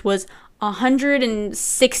convention, which was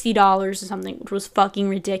 $160 or something, which was fucking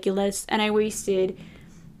ridiculous. And I wasted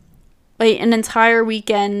an entire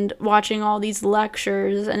weekend watching all these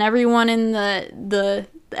lectures, and everyone in the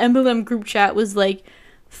MLM group chat was like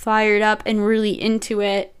fired up and really into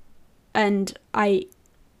it, and I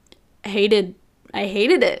hated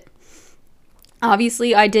it.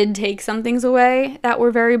 Obviously, I did take some things away that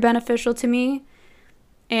were very beneficial to me,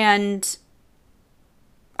 and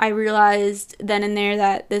I realized then and there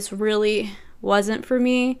that this really wasn't for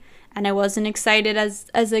me, and I wasn't excited as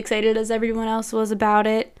excited as everyone else was about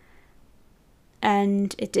it,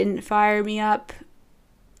 and it didn't fire me up,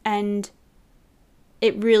 and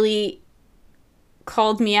it really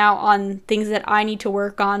called me out on things that I need to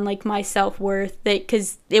work on, like my self-worth,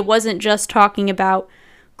 because it wasn't just talking about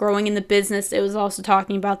growing in the business, it was also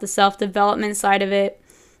talking about the self-development side of it,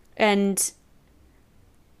 and,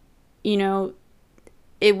 you know,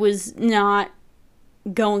 it was not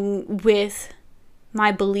going with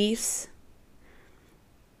my beliefs.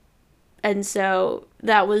 And so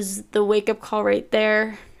that was the wake-up call right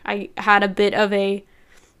there. I had a bit of a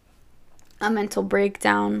mental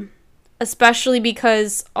breakdown, especially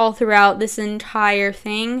because all throughout this entire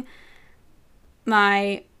thing,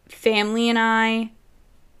 my family and I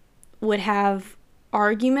would have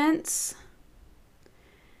arguments,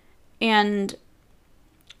 and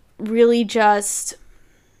really just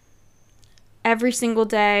every single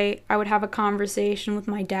day I would have a conversation with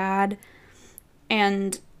my dad,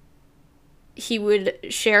 and he would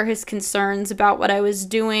share his concerns about what I was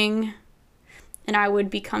doing, and I would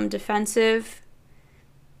become defensive,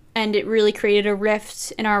 and it really created a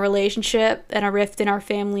rift in our relationship and a rift in our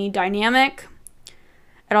family dynamic.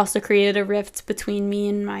 It also created a rift between me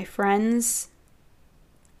and my friends,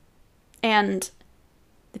 and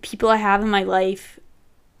the people I have in my life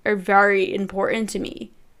are very important to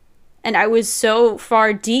me. And I was so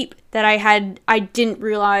far deep that I didn't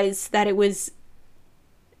realize that it was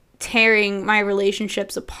tearing my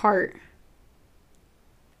relationships apart.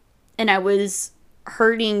 And I was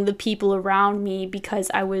hurting the people around me because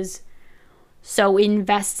I was so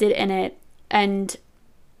invested in it. And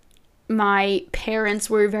my parents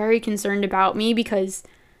were very concerned about me because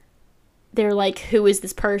they're like, who is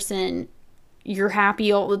this person? You're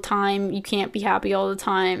happy all the time. You can't be happy all the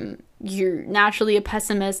time. You're naturally a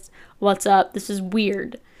pessimist. What's up? This is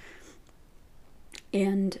weird.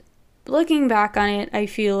 And looking back on it, I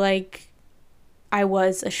feel like I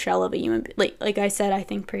was a shell of a human being. Like I said, I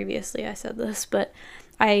think previously I said this, but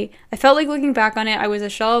I felt like looking back on it, I was a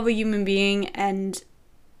shell of a human being, and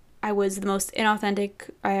I was the most inauthentic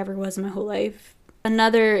I ever was in my whole life.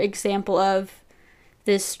 Another example of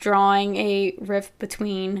this drawing a rift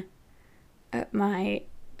between my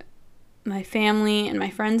family and my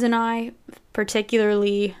friends and I,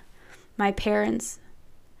 particularly my parents.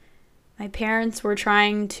 My parents were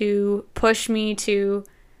trying to push me to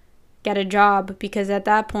get a job because at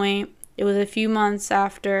that point, it was a few months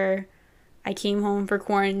after I came home for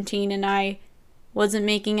quarantine and I wasn't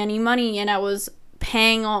making any money, and I was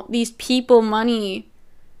paying all these people money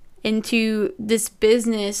into this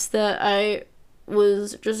business that I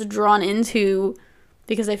was just drawn into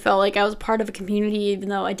because I felt like I was part of a community, even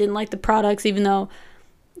though I didn't like the products, even though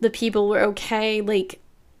the people were okay. Like,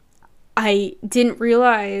 I didn't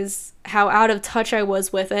realize how out of touch I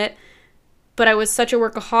was with it, but I was such a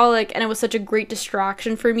workaholic, and it was such a great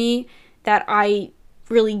distraction for me that I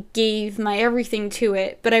really gave my everything to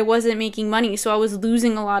it, but I wasn't making money, so I was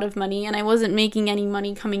losing a lot of money, and I wasn't making any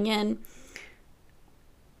money coming in.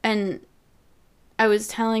 And I was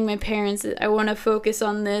telling my parents that I want to focus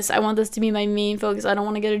on this. I want this to be my main focus. I don't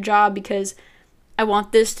want to get a job because I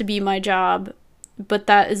want this to be my job. But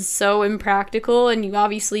that is so impractical, and you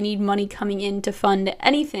obviously need money coming in to fund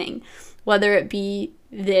anything, whether it be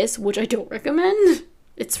this, which I don't recommend.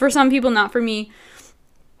 It's for some people, not for me,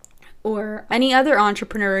 or any other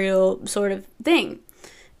entrepreneurial sort of thing.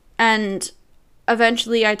 And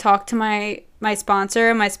eventually I talked to my sponsor,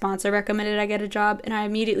 and my sponsor recommended I get a job, and I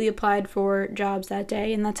immediately applied for jobs that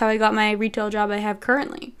day, and that's how I got my retail job I have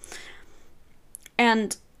currently.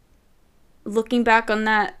 And looking back on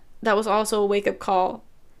that, that was also a wake-up call.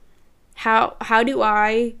 How do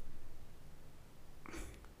I'm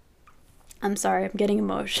sorry, I'm getting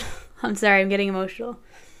emotional.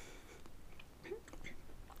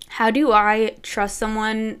 How do I trust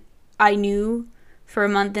someone I knew for a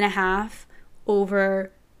month and a half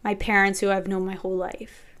over my parents who I've known my whole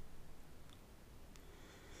life?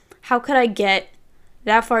 How could I get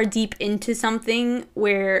that far deep into something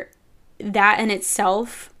where that in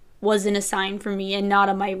itself wasn't a sign for me and not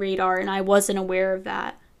on my radar, and I wasn't aware of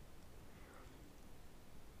that?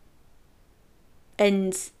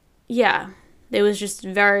 And yeah, it was just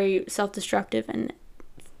very self-destructive, and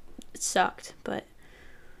it sucked. But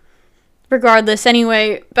regardless,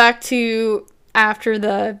 anyway, back to after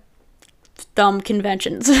the thumb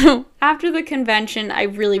convention. So after the convention, I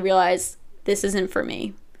really realized this isn't for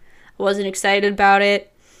me. I wasn't excited about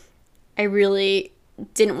it. I really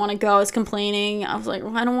didn't want to go. I was complaining. I was like,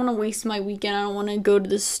 well, I don't want to waste my weekend. I don't want to go to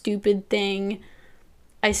this stupid thing.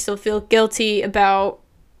 I still feel guilty about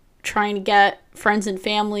trying to get friends and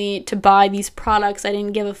family to buy these products I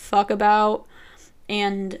didn't give a fuck about.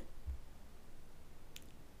 And,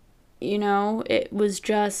 you know, it was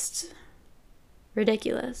just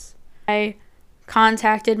ridiculous. I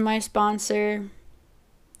contacted my sponsor.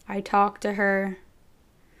 I talked to her.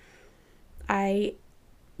 I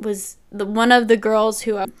was one of the girls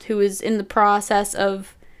who was in the process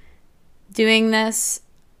of doing this,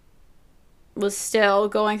 was still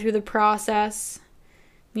going through the process.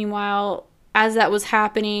 Meanwhile, as that was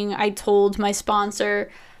happening, I told my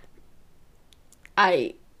sponsor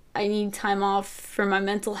I need time off for my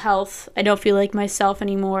mental health. I don't feel like myself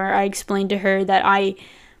anymore. I explained to her that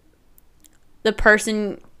the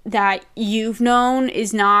person that you've known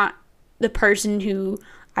is not the person who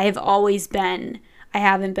I have always been. I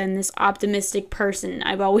haven't been this optimistic person.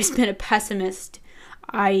 I've always been a pessimist.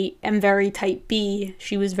 I am very type B.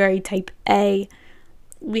 She was very type A.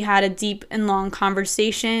 We had a deep and long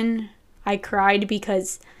conversation. I cried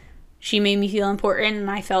because she made me feel important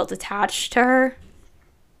and I felt attached to her.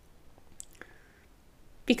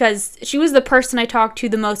 Because she was the person I talked to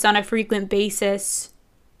the most on a frequent basis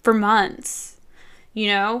for months, you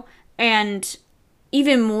know? And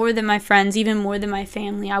even more than my friends, even more than my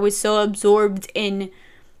family, I was so absorbed in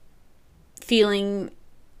feeling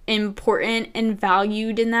important and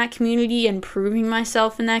valued in that community and proving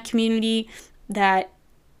myself in that community that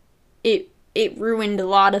it ruined a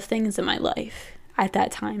lot of things in my life at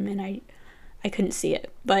that time, and I couldn't see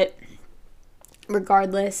it. But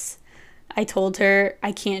regardless, I told her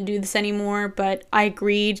I can't do this anymore, but I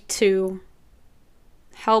agreed to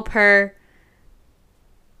help her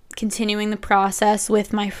continuing the process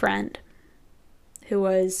with my friend who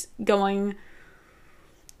was going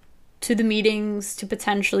to the meetings to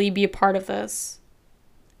potentially be a part of this.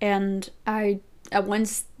 And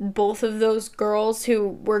once both of those girls who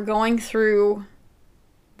were going through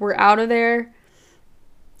were out of there,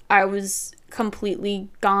 I was completely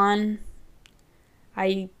gone.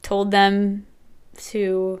 I told them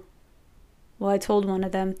I told one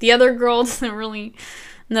of them. The other girl doesn't really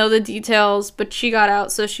know the details, but she got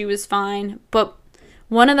out, so she was fine. But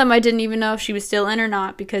one of them I didn't even know if she was still in or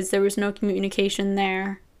not because there was no communication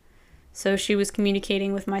there. So she was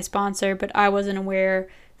communicating with my sponsor, but I wasn't aware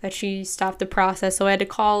that she stopped the process. So I had to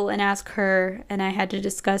call and ask her, and I had to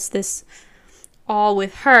discuss this all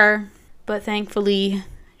with her. But thankfully,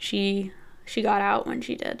 she got out when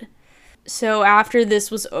she did. So after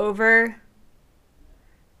this was over,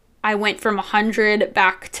 I went from 100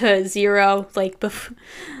 back to 0,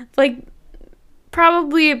 like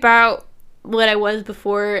probably about what I was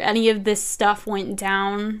before any of this stuff went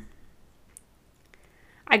down.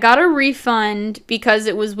 I got a refund because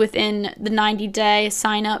it was within the 90-day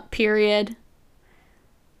sign-up period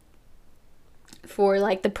for,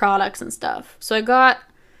 like, the products and stuff. So I got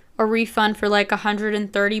a refund for, like,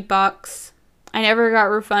 $130. I never got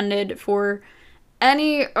refunded for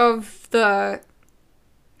any of the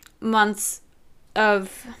months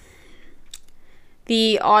of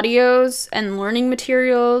the audios and learning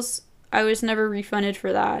materials. I was never refunded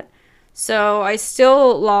for that. So I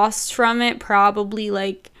still lost from it probably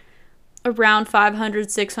like around $500,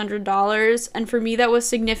 $600. And for me, that was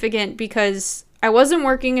significant because I wasn't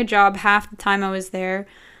working a job half the time I was there.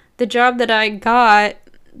 The job that I got,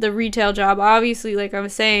 the retail job, obviously, like I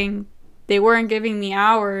was saying, they weren't giving me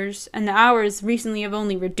hours, and the hours recently have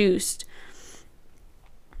only reduced.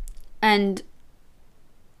 And,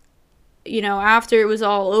 you know, after it was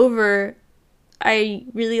all over, I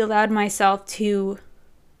really allowed myself to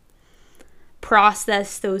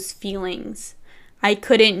process those feelings. I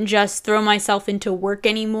couldn't just throw myself into work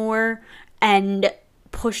anymore and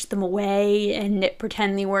push them away and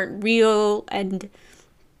pretend they weren't real. And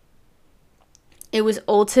it was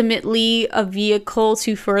ultimately a vehicle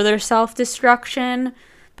to further self-destruction.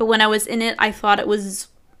 But when I was in it, I thought it was,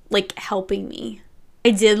 like, helping me.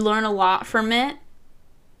 I did learn a lot from it.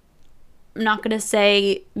 I'm not going to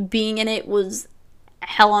say being in it was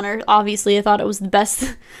hell on earth. Obviously, I thought it was the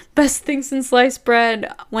best thing since sliced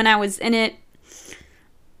bread when I was in it.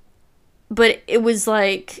 But it was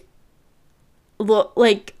like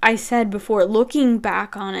I said before, looking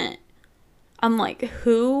back on it, I'm like,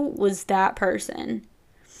 who was that person?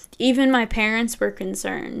 Even my parents were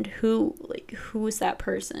concerned. Who was that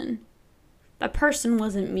person? That person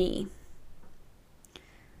wasn't me.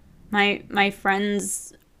 My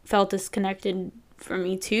friends felt disconnected from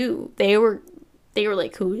me too. They were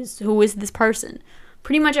like, who is this person?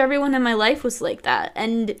 Pretty much everyone in my life was like that.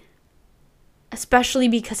 And especially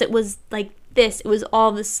because it was like this. It was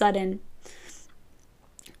all of a sudden.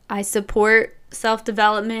 I support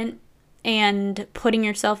self-development and putting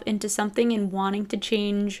yourself into something and wanting to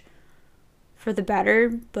change for the better,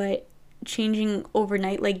 but changing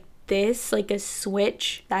overnight like this, like a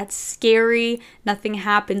switch, that's scary. Nothing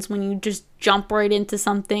happens when you just jump right into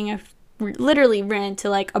something. I literally ran into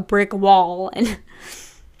like a brick wall and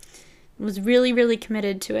was really, really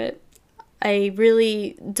committed to it. I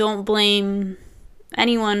really don't blame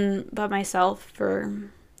anyone but myself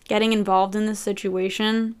for getting involved in this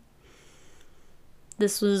situation.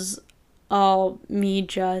 This was all me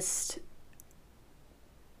just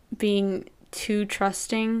being too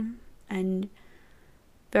trusting and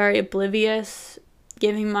very oblivious,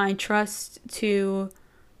 giving my trust to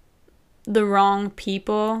the wrong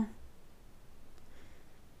people.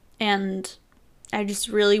 And I just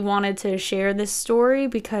really wanted to share this story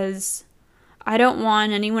because I don't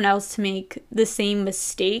want anyone else to make the same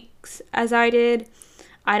mistakes as I did.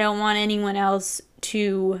 I don't want anyone else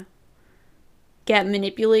to get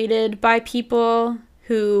manipulated by people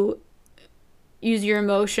who use your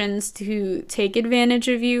emotions to take advantage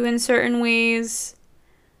of you in certain ways.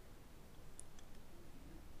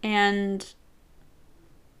 And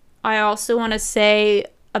I also want to say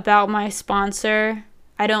about my sponsor,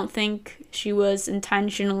 I don't think she was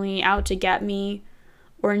intentionally out to get me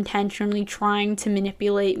or intentionally trying to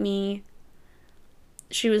manipulate me.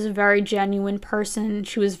 She was a very genuine person.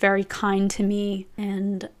 She was very kind to me.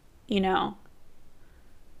 And,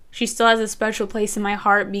 she still has a special place in my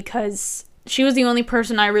heart because she was the only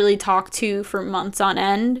person I really talked to for months on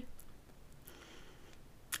end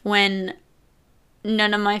when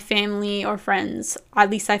none of my family or friends, at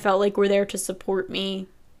least I felt like, were there to support me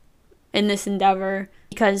in this endeavor,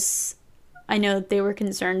 because I know that they were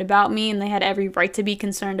concerned about me and they had every right to be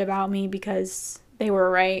concerned about me because they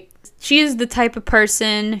were right. She is the type of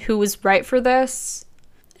person who was right for this,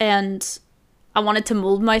 and I wanted to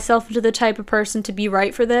mold myself into the type of person to be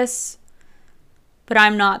right for this, but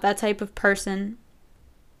I'm not that type of person,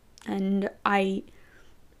 and I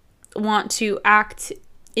want to act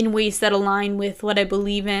in ways that align with what I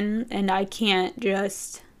believe in, and I can't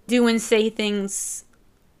just do and say things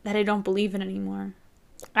that I don't believe in anymore.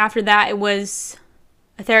 After that, it was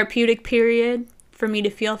a therapeutic period for me to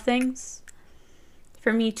feel things,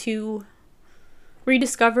 for me to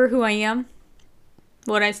rediscover who I am,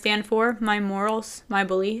 what I stand for, my morals, my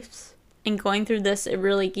beliefs. And going through this, it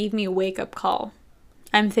really gave me a wake-up call.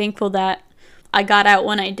 I'm thankful that I got out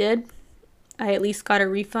when I did. I at least got a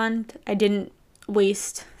refund. I didn't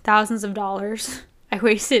waste thousands of dollars. I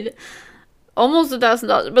wasted almost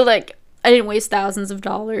 $1,000, but I didn't waste thousands of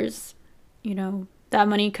dollars. That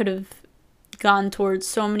money could have gone towards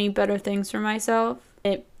so many better things for myself.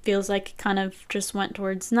 It feels like it kind of just went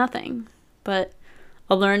towards nothing, but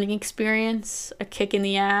a learning experience, a kick in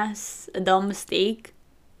the ass, a dumb mistake.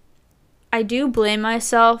 I do blame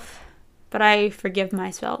myself, but I forgive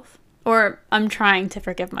myself. Or I'm trying to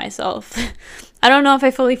forgive myself. I don't know if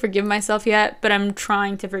I fully forgive myself yet, but I'm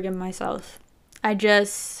trying to forgive myself. I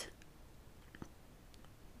just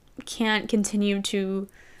can't continue to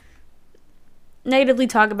negatively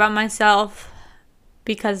talk about myself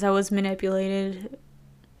because I was manipulated,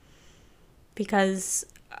 because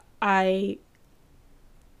I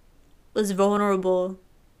was vulnerable.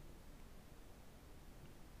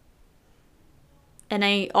 And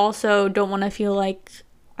I also don't want to feel like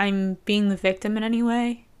I'm being the victim in any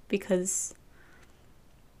way, because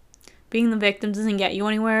being the victim doesn't get you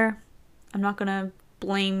anywhere. I'm not going to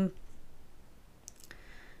blame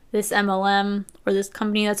this MLM or this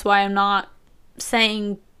company. That's why I'm not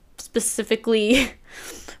saying specifically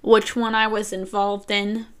which one I was involved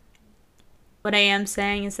in. What I am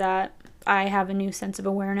saying is that I have a new sense of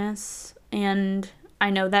awareness, and I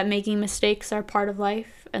know that making mistakes are part of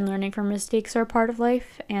life and learning from mistakes are part of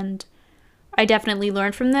life, and I definitely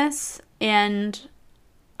learned from this, and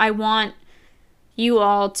I want you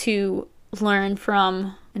all to learn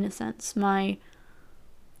from, in a sense, my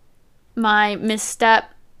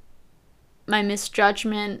misstep, my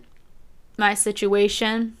misjudgment, my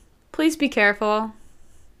situation. Please be careful.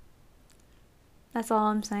 That's all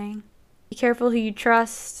I'm saying. Be careful who you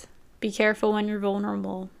trust. Be careful when you're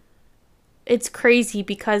vulnerable. It's crazy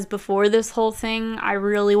because before this whole thing, I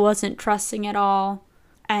really wasn't trusting at all.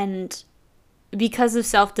 And because of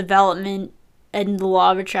self-development and the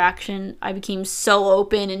law of attraction, I became so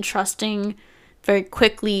open and trusting very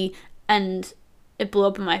quickly, and it blew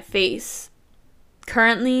up in my face.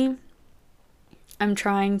 Currently, I'm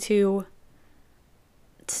trying to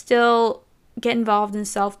still get involved in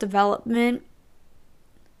self-development,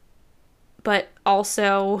 but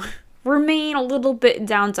also remain a little bit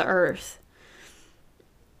down to earth.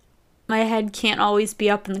 My head can't always be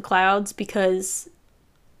up in the clouds because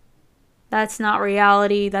that's not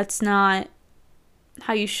reality. That's not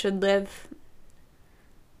how you should live.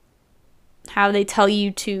 how they tell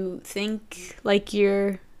you to think like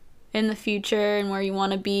you're in the future and where you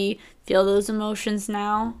want to be, feel those emotions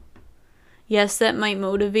now. Yes, that might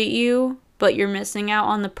motivate you, but you're missing out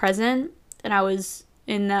on the present. And I was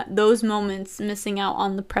in those moments missing out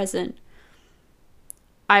on the present.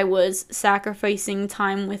 I was sacrificing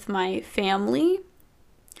time with my family,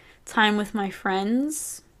 time with my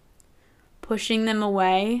friends, pushing them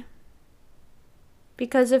away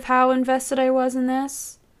because of how invested I was in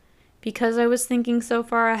this, because I was thinking so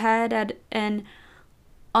far ahead at an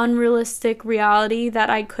unrealistic reality that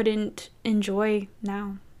I couldn't enjoy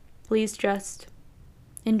now. Please just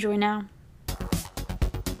enjoy now.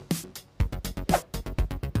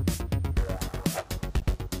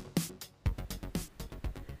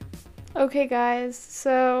 Okay guys,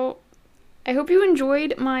 so I hope you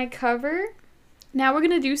enjoyed my cover. Now we're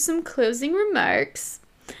gonna do some closing remarks.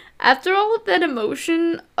 After all of that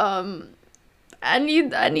emotion, I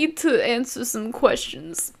need to answer some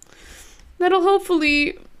questions that'll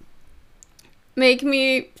hopefully make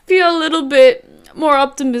me feel a little bit more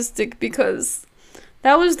optimistic, because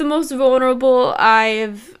that was the most vulnerable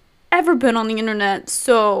I've ever been on the internet,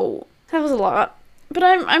 so that was a lot. But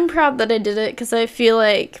I'm proud that I did it, because I feel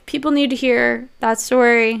like people need to hear that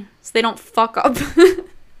story so they don't fuck up.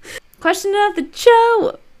 Question of the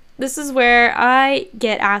show. This is where I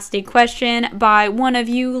get asked a question by one of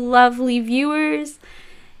you lovely viewers,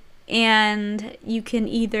 and you can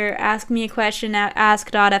either ask me a question at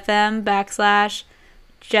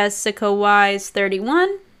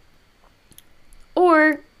ask.fm/JessicaWise31,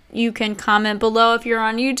 or you can comment below if you're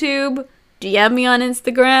on YouTube, DM me on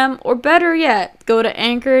Instagram, or better yet, go to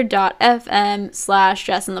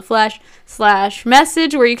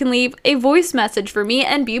anchor.fm/JessInTheFlesh/message, where you can leave a voice message for me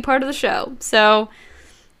and be part of the show. So,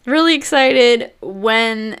 really excited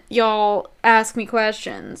when y'all ask me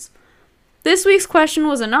questions. This week's question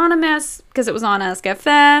was anonymous because it was on Ask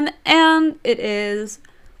FM, and it is,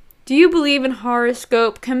 do you believe in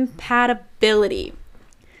horoscope compatibility?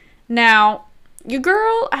 Now, your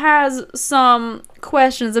girl has some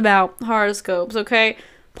questions about horoscopes, okay?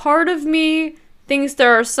 Part of me thinks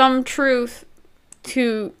there are some truth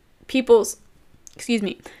to people's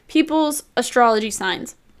astrology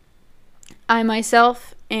signs. I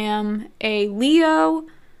myself am a Leo.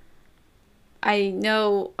 I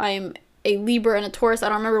know I'm a Libra and a Taurus. I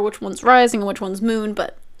don't remember which one's rising and which one's moon,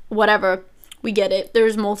 but whatever. We get it.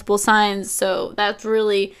 There's multiple signs, so that's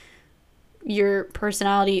really your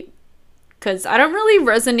personality. Because I don't really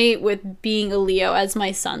resonate with being a Leo as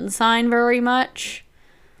my sun sign very much.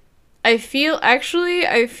 I feel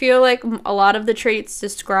like a lot of the traits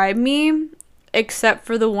describe me, except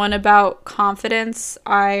for the one about confidence.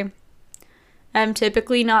 I am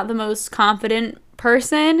typically not the most confident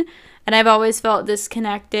person, and I've always felt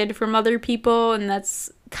disconnected from other people, and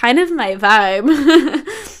that's kind of my vibe.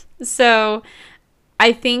 So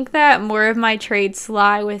I think that more of my traits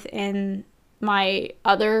lie within my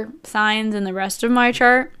other signs and the rest of my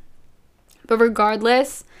chart. But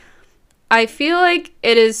regardless, I feel like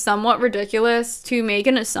it is somewhat ridiculous to make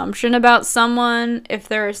an assumption about someone if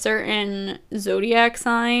they're a certain zodiac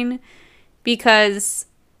sign, because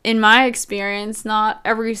in my experience, not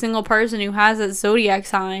every single person who has a zodiac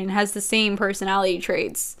sign has the same personality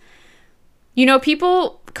traits. You know,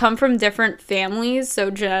 people come from different families,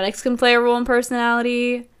 so genetics can play a role in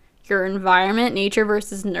personality. Your environment, nature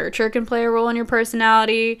versus nurture, can play a role in your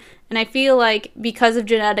personality. And I feel like because of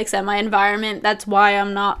genetics and my environment, that's why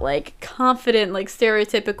I'm not like confident like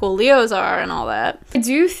stereotypical Leos are and all that. I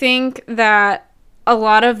do think that a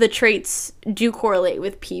lot of the traits do correlate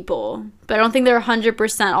with people, but I don't think they're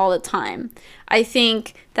 100% all the time. I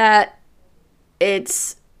think that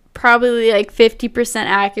it's probably like 50%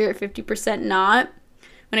 accurate, 50% not.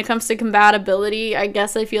 When it comes to compatibility, I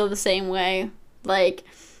guess I feel the same way. Like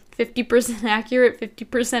 50% accurate,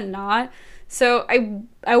 50% not. So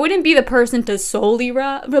I wouldn't be the person to solely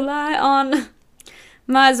rely on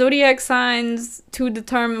my zodiac signs to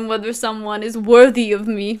determine whether someone is worthy of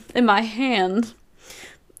me in my hand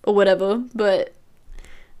or whatever. But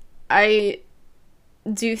I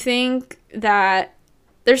do think that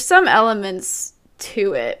there's some elements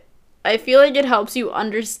to it. I feel like it helps you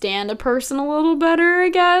understand a person a little better, I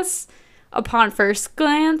guess, upon first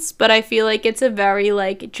glance, but I feel like it's a very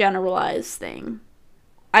like generalized thing.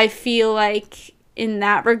 I feel like in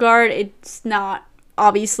that regard, it's not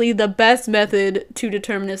obviously the best method to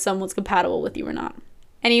determine if someone's compatible with you or not.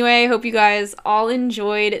 Anyway, I hope you guys all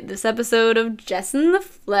enjoyed this episode of Jess in the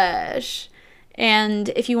Flesh. And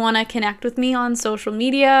if you want to connect with me on social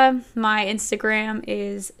media, my Instagram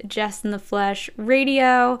is Jess in the Flesh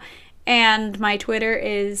Radio, and my Twitter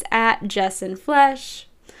is @JessInFlesh.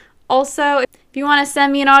 Also, if you want to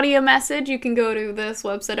send me an audio message, you can go to this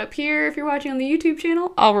website up here. If you're watching on the YouTube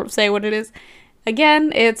channel, I'll say what it is.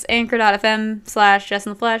 Again, it's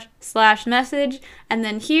anchor.fm/justintheflesh/message. And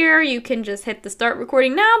then here you can just hit the start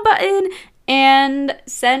recording now button and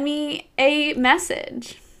send me a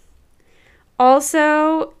message.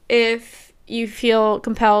 Also, if you feel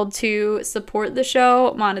compelled to support the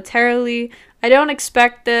show monetarily, I don't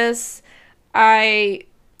expect this. I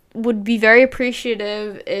would be very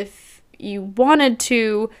appreciative if you wanted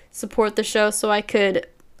to support the show so I could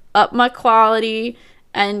up my quality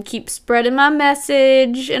and keep spreading my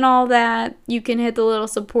message and all that. You can hit the little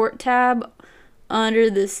support tab under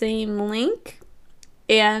the same link,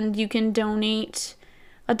 and you can donate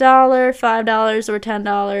 $1, $5, or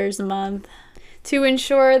 $10 a month to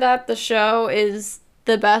ensure that the show is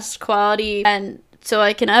the best quality, and so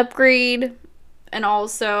I can upgrade and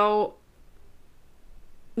also,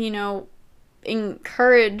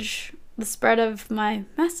 encourage the spread of my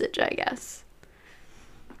message, I guess.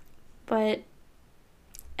 But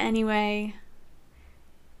anyway,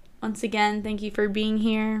 once again, thank you for being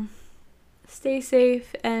here. Stay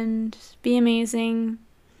safe and be amazing.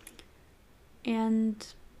 And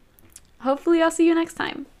hopefully I'll see you next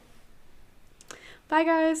time. Bye,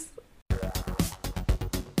 guys.